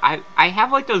long while. I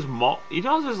have like those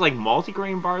those like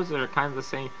multigrain bars that are kind of the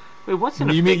same. Wait, what's in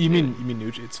a You Fig mean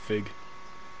Newton? It's Fig.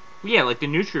 Yeah, like the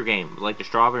Nutri-Game, like the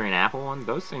strawberry and apple one.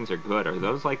 Those things are good. Are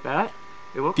those like that?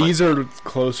 They look. These are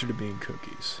closer to being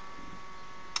cookies.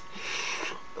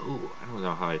 Ooh, I don't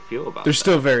know how I feel about. They're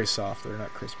still very soft. They're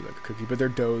not crispy like a cookie, but their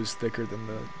dough is thicker than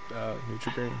the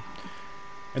Nutri-Grain.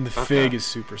 And the fig is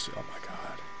super. Oh my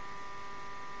god.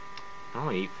 I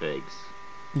don't eat figs.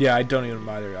 Yeah, I don't eat them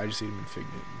either. I just eat them in Fig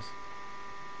Newtons.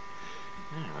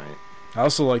 All right. I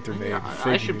also like their name.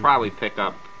 I should probably pick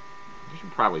up. I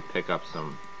should probably pick up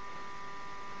some.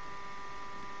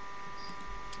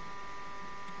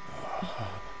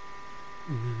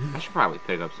 I should probably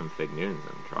pick up some Fig Newtons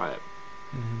and try it.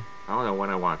 I don't know when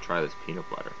I want to try this peanut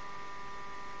butter.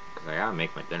 Because I gotta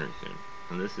make my dinner soon.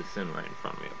 And this is sitting right in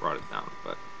front of me. I brought it down,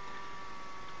 but...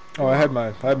 Oh, I had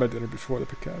my dinner before the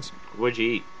podcast. What'd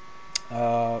you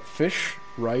eat? Fish,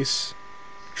 rice,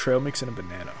 trail mix, and a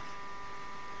banana.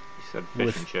 You said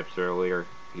fish and chips earlier.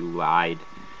 You lied.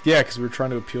 Yeah, because we were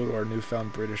trying to appeal to our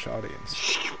newfound British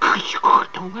audience.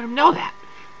 Don't let them know that.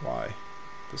 Why?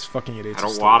 Those fucking idiots. I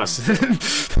don't want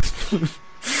them.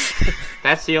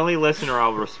 That's the only listener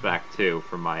I'll respect, too,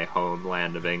 from my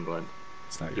homeland of England.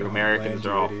 It's not you your Americans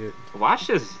are all... Idiot. Watch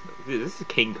this. Dude, this is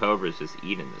King Cobra's just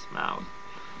eating this mouse.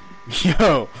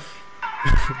 Yo.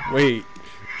 Wait.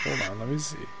 Hold on, let me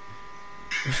see.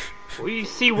 Well, you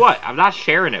see what? I'm not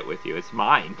sharing it with you. It's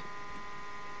mine.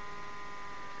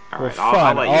 All right,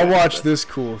 fine. I'll watch this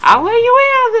cool thing. I'll let you in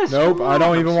on this. Nope, I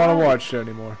don't even want to watch it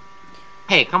anymore.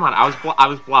 Hey, come on. I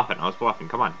was bluffing.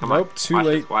 Come on. Nope, too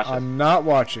late. I'm not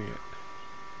watching it.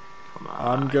 Come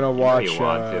on. I'm gonna watch. You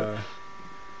want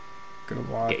gonna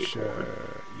watch. Yeah.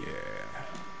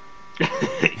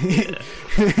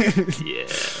 Yeah.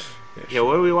 Yeah.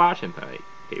 What are we watching tonight?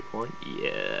 Gay porn?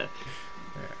 Yeah.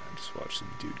 Yeah. I just watched some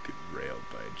dude get railed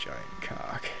by a giant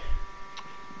cock.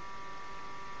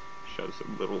 Shove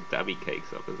some little Debbie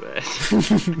cakes up his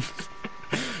ass.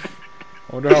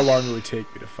 I wonder how long it would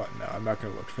take me to find. No, I'm not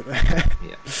gonna look for that.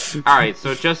 Yeah. All right.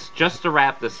 So just to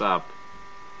wrap this up.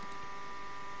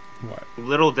 What?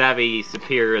 Little Debbie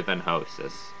superior than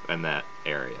Hostess in that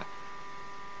area.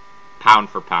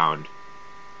 Pound for pound.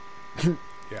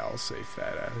 Yeah, I'll say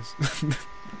fat ass.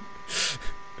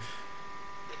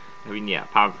 I mean, yeah,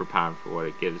 pound for pound for what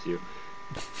it gives you.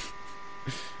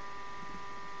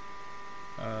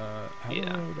 I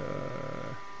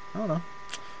don't know.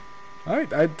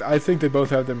 I think they both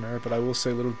have their merit, but I will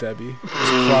say Little Debbie is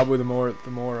probably the more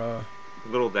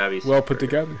Little Debbie's well put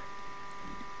together.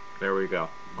 There we go.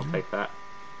 I'll take that.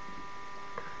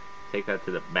 Take that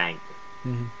to the bank.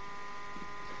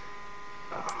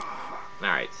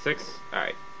 Alright, 6.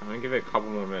 Alright, I'm gonna give it a couple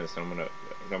more minutes and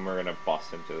then we're gonna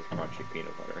bust into this crunchy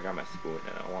peanut butter. I got my spoon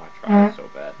and I want to try it so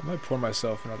bad. I might pour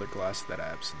myself another glass of that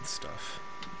absinthe stuff.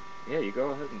 Yeah, you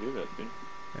go ahead and do that, dude.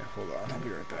 Yeah, hold on, I'll be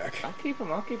right back. I'll keep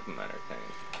them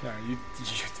entertained. No, you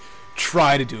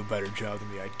try to do a better job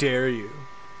than me, I dare you.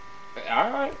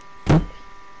 Alright.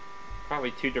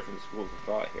 Probably two different schools of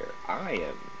thought here. I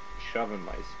am shoving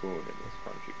my spoon in this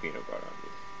crunchy peanut butter.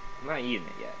 I'm not eating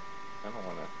it yet. I don't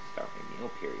want to start my meal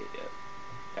period yet.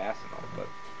 Fast enough, but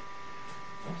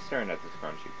I'm staring at this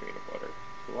crunchy peanut butter.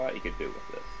 There's a lot you could do with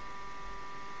this.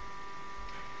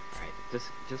 Alright,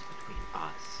 just between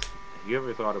us. Have you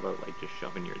ever thought about like just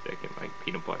shoving your dick in like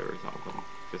peanut butter or something?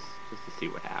 Just to see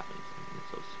what happens. I mean,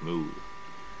 it's so smooth.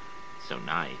 It's so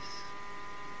nice.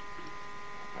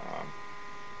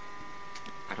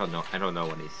 I don't know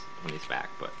when he's back,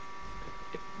 but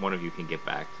if one of you can get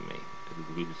back to me,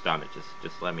 who's done it,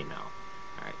 just let me know.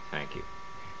 Alright, thank you.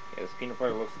 Yeah, this peanut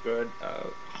butter looks good.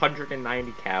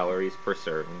 190 calories per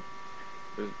serving.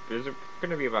 There's going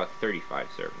to be about 35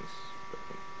 servings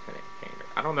within a container.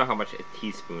 I don't know how much a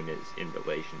teaspoon is in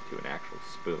relation to an actual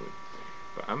spoon,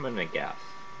 but I'm going to guess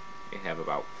you have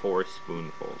about 4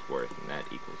 spoonfuls worth, and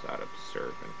that equals out a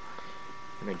serving.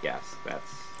 I'm going to guess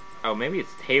that's... Oh, maybe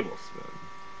it's tablespoon.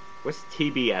 What's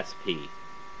TBSP?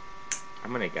 I'm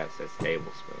going to guess that's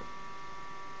tablespoon.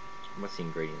 What's the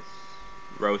ingredients?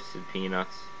 Roasted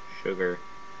peanuts, sugar,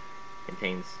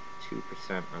 contains 2%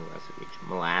 or less of each.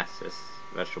 Molasses,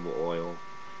 vegetable oil,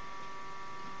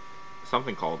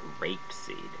 something called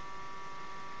rapeseed.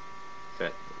 Is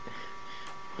that...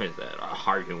 What is that?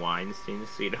 Harvey Weinstein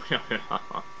seed?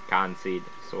 Cottonseed,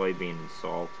 soybean, and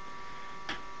salt.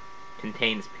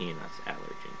 Contains peanuts,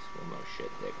 allergens. Well, no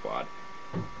shit, dickwad.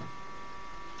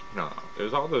 No,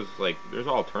 there's all those, like, there's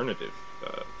alternative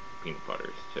peanut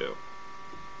butters, too.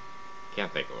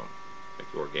 Can't think of them.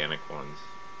 Like the organic ones.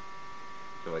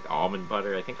 They're like almond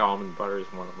butter. I think almond butter is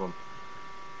one of them.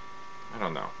 I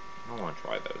don't know. I don't want to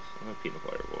try those. I'm a peanut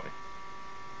butter boy.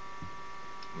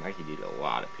 I could eat a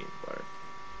lot of peanut butter.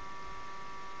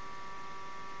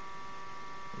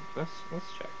 Let's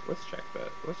check. Let's check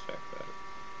that. Let's check that.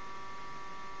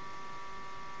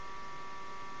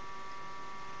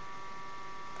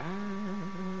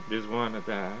 Just wanna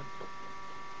die.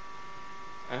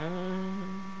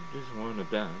 Just wanna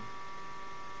die.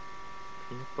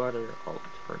 Peanut butter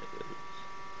alternatives.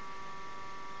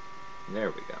 There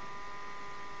we go.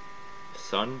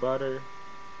 Sun butter,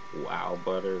 wow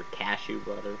butter, cashew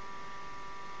butter.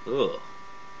 Ugh.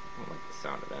 I don't like the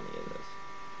sound of any of this.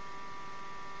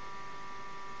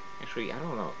 Actually, I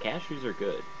don't know. Cashews are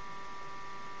good.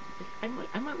 I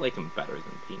might like them better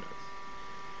than peanuts.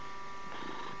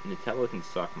 Nutella can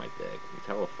suck my dick.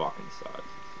 Nutella fucking sucks.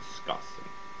 It's disgusting.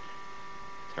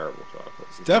 Terrible chocolate.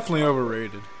 It's definitely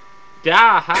overrated.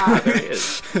 Ha! There it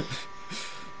is.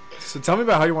 So tell me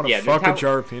about how you want to fuck a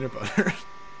jar of peanut butter.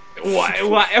 What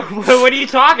are you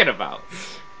talking about?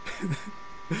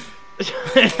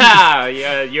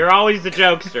 Yeah, you're always the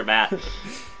jokester, Matt.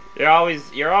 You're always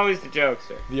the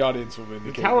jokester. The audience will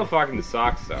vindicate. Nutella fucking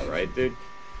sucks, though, right, dude?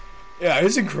 Yeah,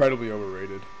 it's incredibly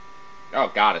overrated.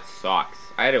 Oh god, it sucks.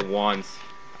 I had it once.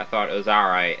 I thought it was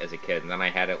alright as a kid, and then I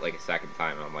had it like a second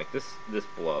time, and I'm like, this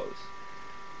blows.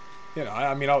 You know,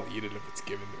 I mean, I'll eat it if it's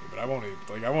given to me, but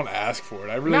I won't ask for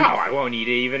it. No, I won't eat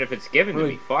it even if it's given to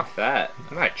me. Fuck that.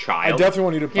 I'm not a child. I definitely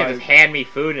won't eat it. You can't just hand me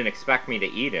food and expect me to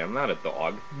eat it. I'm not a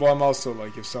dog. Well, I'm also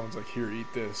like, if someone's like, here,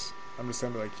 eat this, I'm just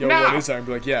gonna be like, yo, what is that? And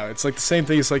be like, yeah, it's like the same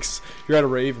thing. It's like you're at a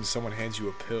rave and someone hands you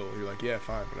a pill. You're like, yeah,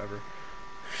 fine, whatever.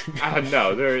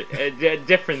 No, they're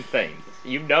different things.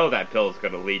 You know that pill's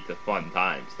gonna lead to fun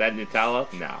times. That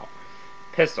Nutella, no.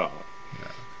 Piss off.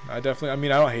 No, I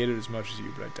don't hate it as much as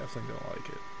you, but I definitely don't like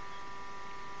it.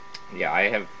 Yeah,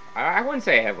 I wouldn't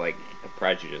say I have, like, a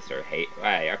prejudice or hate.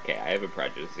 Okay, I have a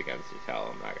prejudice against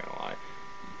Nutella, I'm not gonna lie.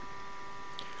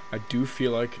 I do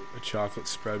feel like a chocolate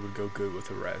spread would go good with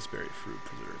a raspberry fruit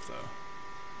preserve, though.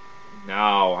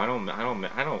 No, I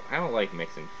don't like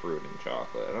mixing fruit and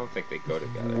chocolate. I don't think they go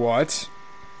together. What?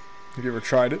 Have you ever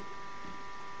tried it?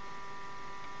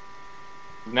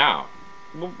 No.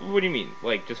 What do you mean?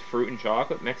 Like, just fruit and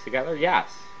chocolate mixed together?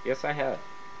 Yes. Yes, I have.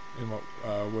 And what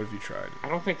have you tried? I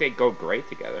don't think they go great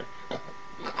together.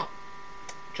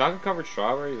 Chocolate-covered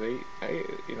strawberries,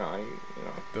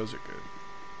 Those are good.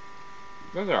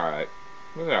 Those are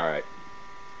alright.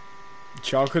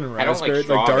 Chocolate and raspberry?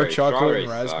 Like dark chocolate and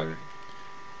raspberry?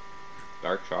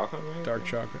 Dark chocolate and raspberry? Dark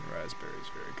chocolate and raspberry is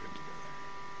very good together.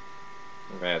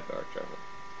 I've had dark chocolate.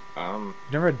 You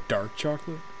never had dark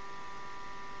chocolate?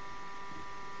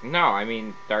 No, I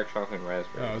mean dark chocolate and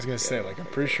raspberry. Oh, I was gonna say, like, I'm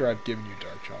pretty sure I've given you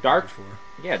dark chocolate before.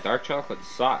 Yeah, dark chocolate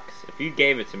sucks. If you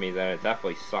gave it to me, then it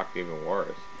definitely sucked even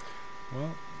worse.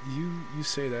 Well, you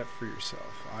say that for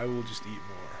yourself. I will just eat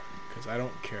more, because I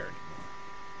don't care anymore.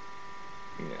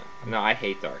 Yeah. No, I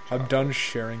hate dark chocolate. I'm done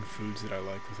sharing foods that I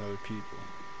like with other people.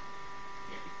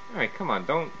 Alright, come on,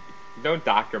 don't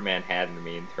Dr. Manhattan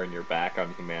me and turn your back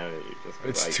on humanity.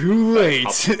 It's too late.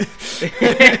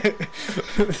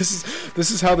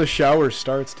 This is how the shower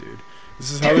starts, dude.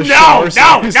 This is how the shower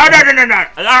starts. No.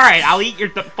 Alright, I'll eat your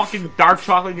fucking dark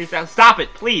chocolate. Stop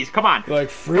it, please. Come on. Like,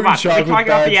 fruit chocolate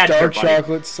bad, dark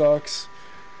chocolate sucks.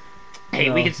 Hey,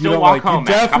 we can still walk home,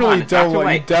 man. Come on, it's not too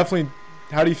late. You definitely...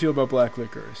 How do you feel about black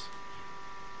licorice?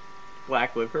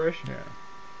 Black licorice? Yeah.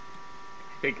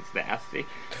 I think it's nasty.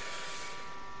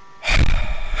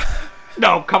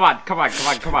 No, come on. I'm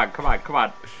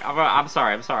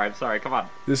sorry, come on.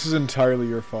 This is entirely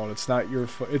your fault. It's not your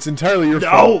fault. It's entirely your No,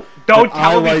 fault. don't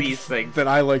tell me these things. That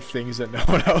I like things that no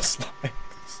one else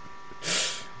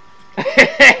likes.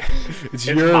 It's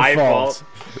your my fault.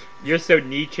 You're so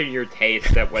niche in your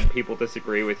taste that when people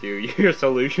disagree with you, your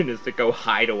solution is to go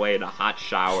hide away in a hot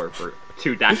shower for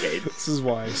 2 decades. This is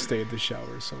why I stay in the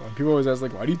shower so long. People always ask,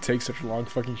 like, why do you take such long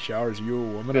fucking showers? Are you a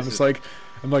woman?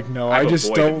 I'm like, no, I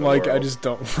just don't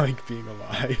like being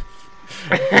alive.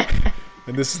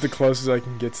 And this is the closest I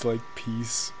can get to, like,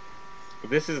 peace.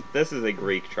 This is a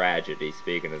Greek tragedy,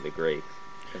 speaking of the Greeks.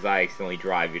 Because I accidentally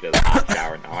drive you to the hot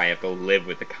shower, now I have to live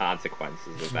with the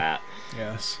consequences of that.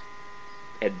 Yes.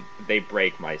 And they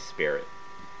break my spirit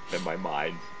and my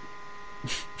mind.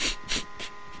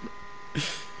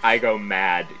 I go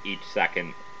mad each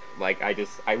second. Like, I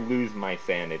lose my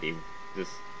sanity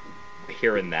just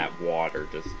hearing that water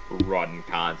just run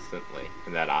constantly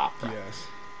in that opera. Yes.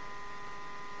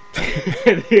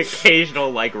 The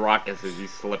occasional like ruckus as you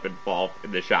slip and fall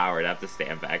in the shower and have to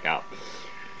stand back up.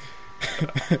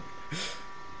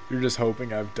 You're just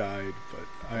hoping I've died,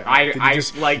 but I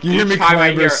just, like you hear me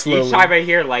climber slowly. each time I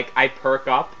hear like I perk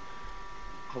up,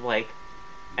 I'm like,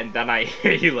 and then I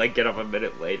hear you like get up a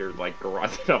minute later like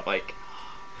grunting. I'm like,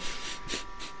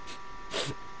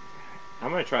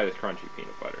 I'm gonna try this crunchy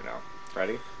peanut butter now.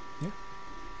 Ready? Yeah.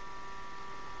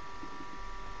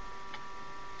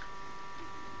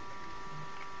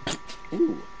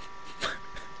 Ooh.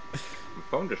 My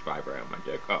phone just vibrated on my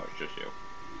dick. Oh, it's just you.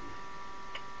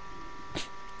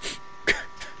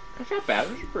 It's not bad.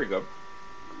 This is pretty good.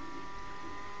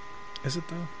 Is it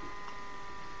though?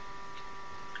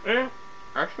 Yeah.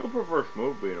 I still prefer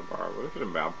smooth peanut butter, but this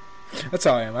isn't bad. That's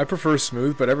how I am. I prefer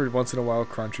smooth, but every once in a while,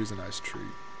 crunchy's a nice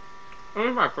treat. It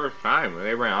was my first time when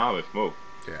they ran out of smooth.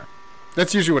 Yeah.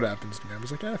 That's usually what happens to me. I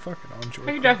was like, fuck it, I'll enjoy it.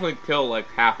 I could definitely kill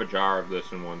like half a jar of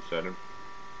this in one sitting.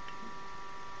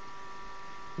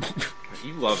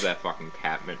 You love that fucking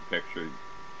Catmint picture.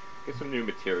 Get some new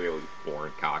material, you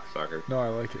foreign cocksucker. No, I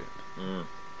like it. Mm.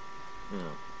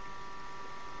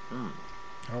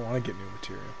 I don't want to get new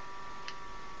material.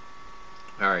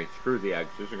 Alright, screw the eggs.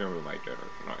 This is gonna be my dinner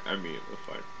tonight. I mean this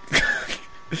way.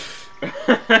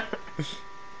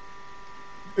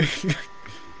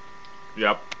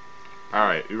 Yep.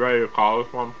 Alright, you ready to call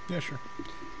this one? Yeah, sure.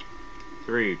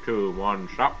 3, 2, 1,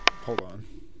 stop. Hold on.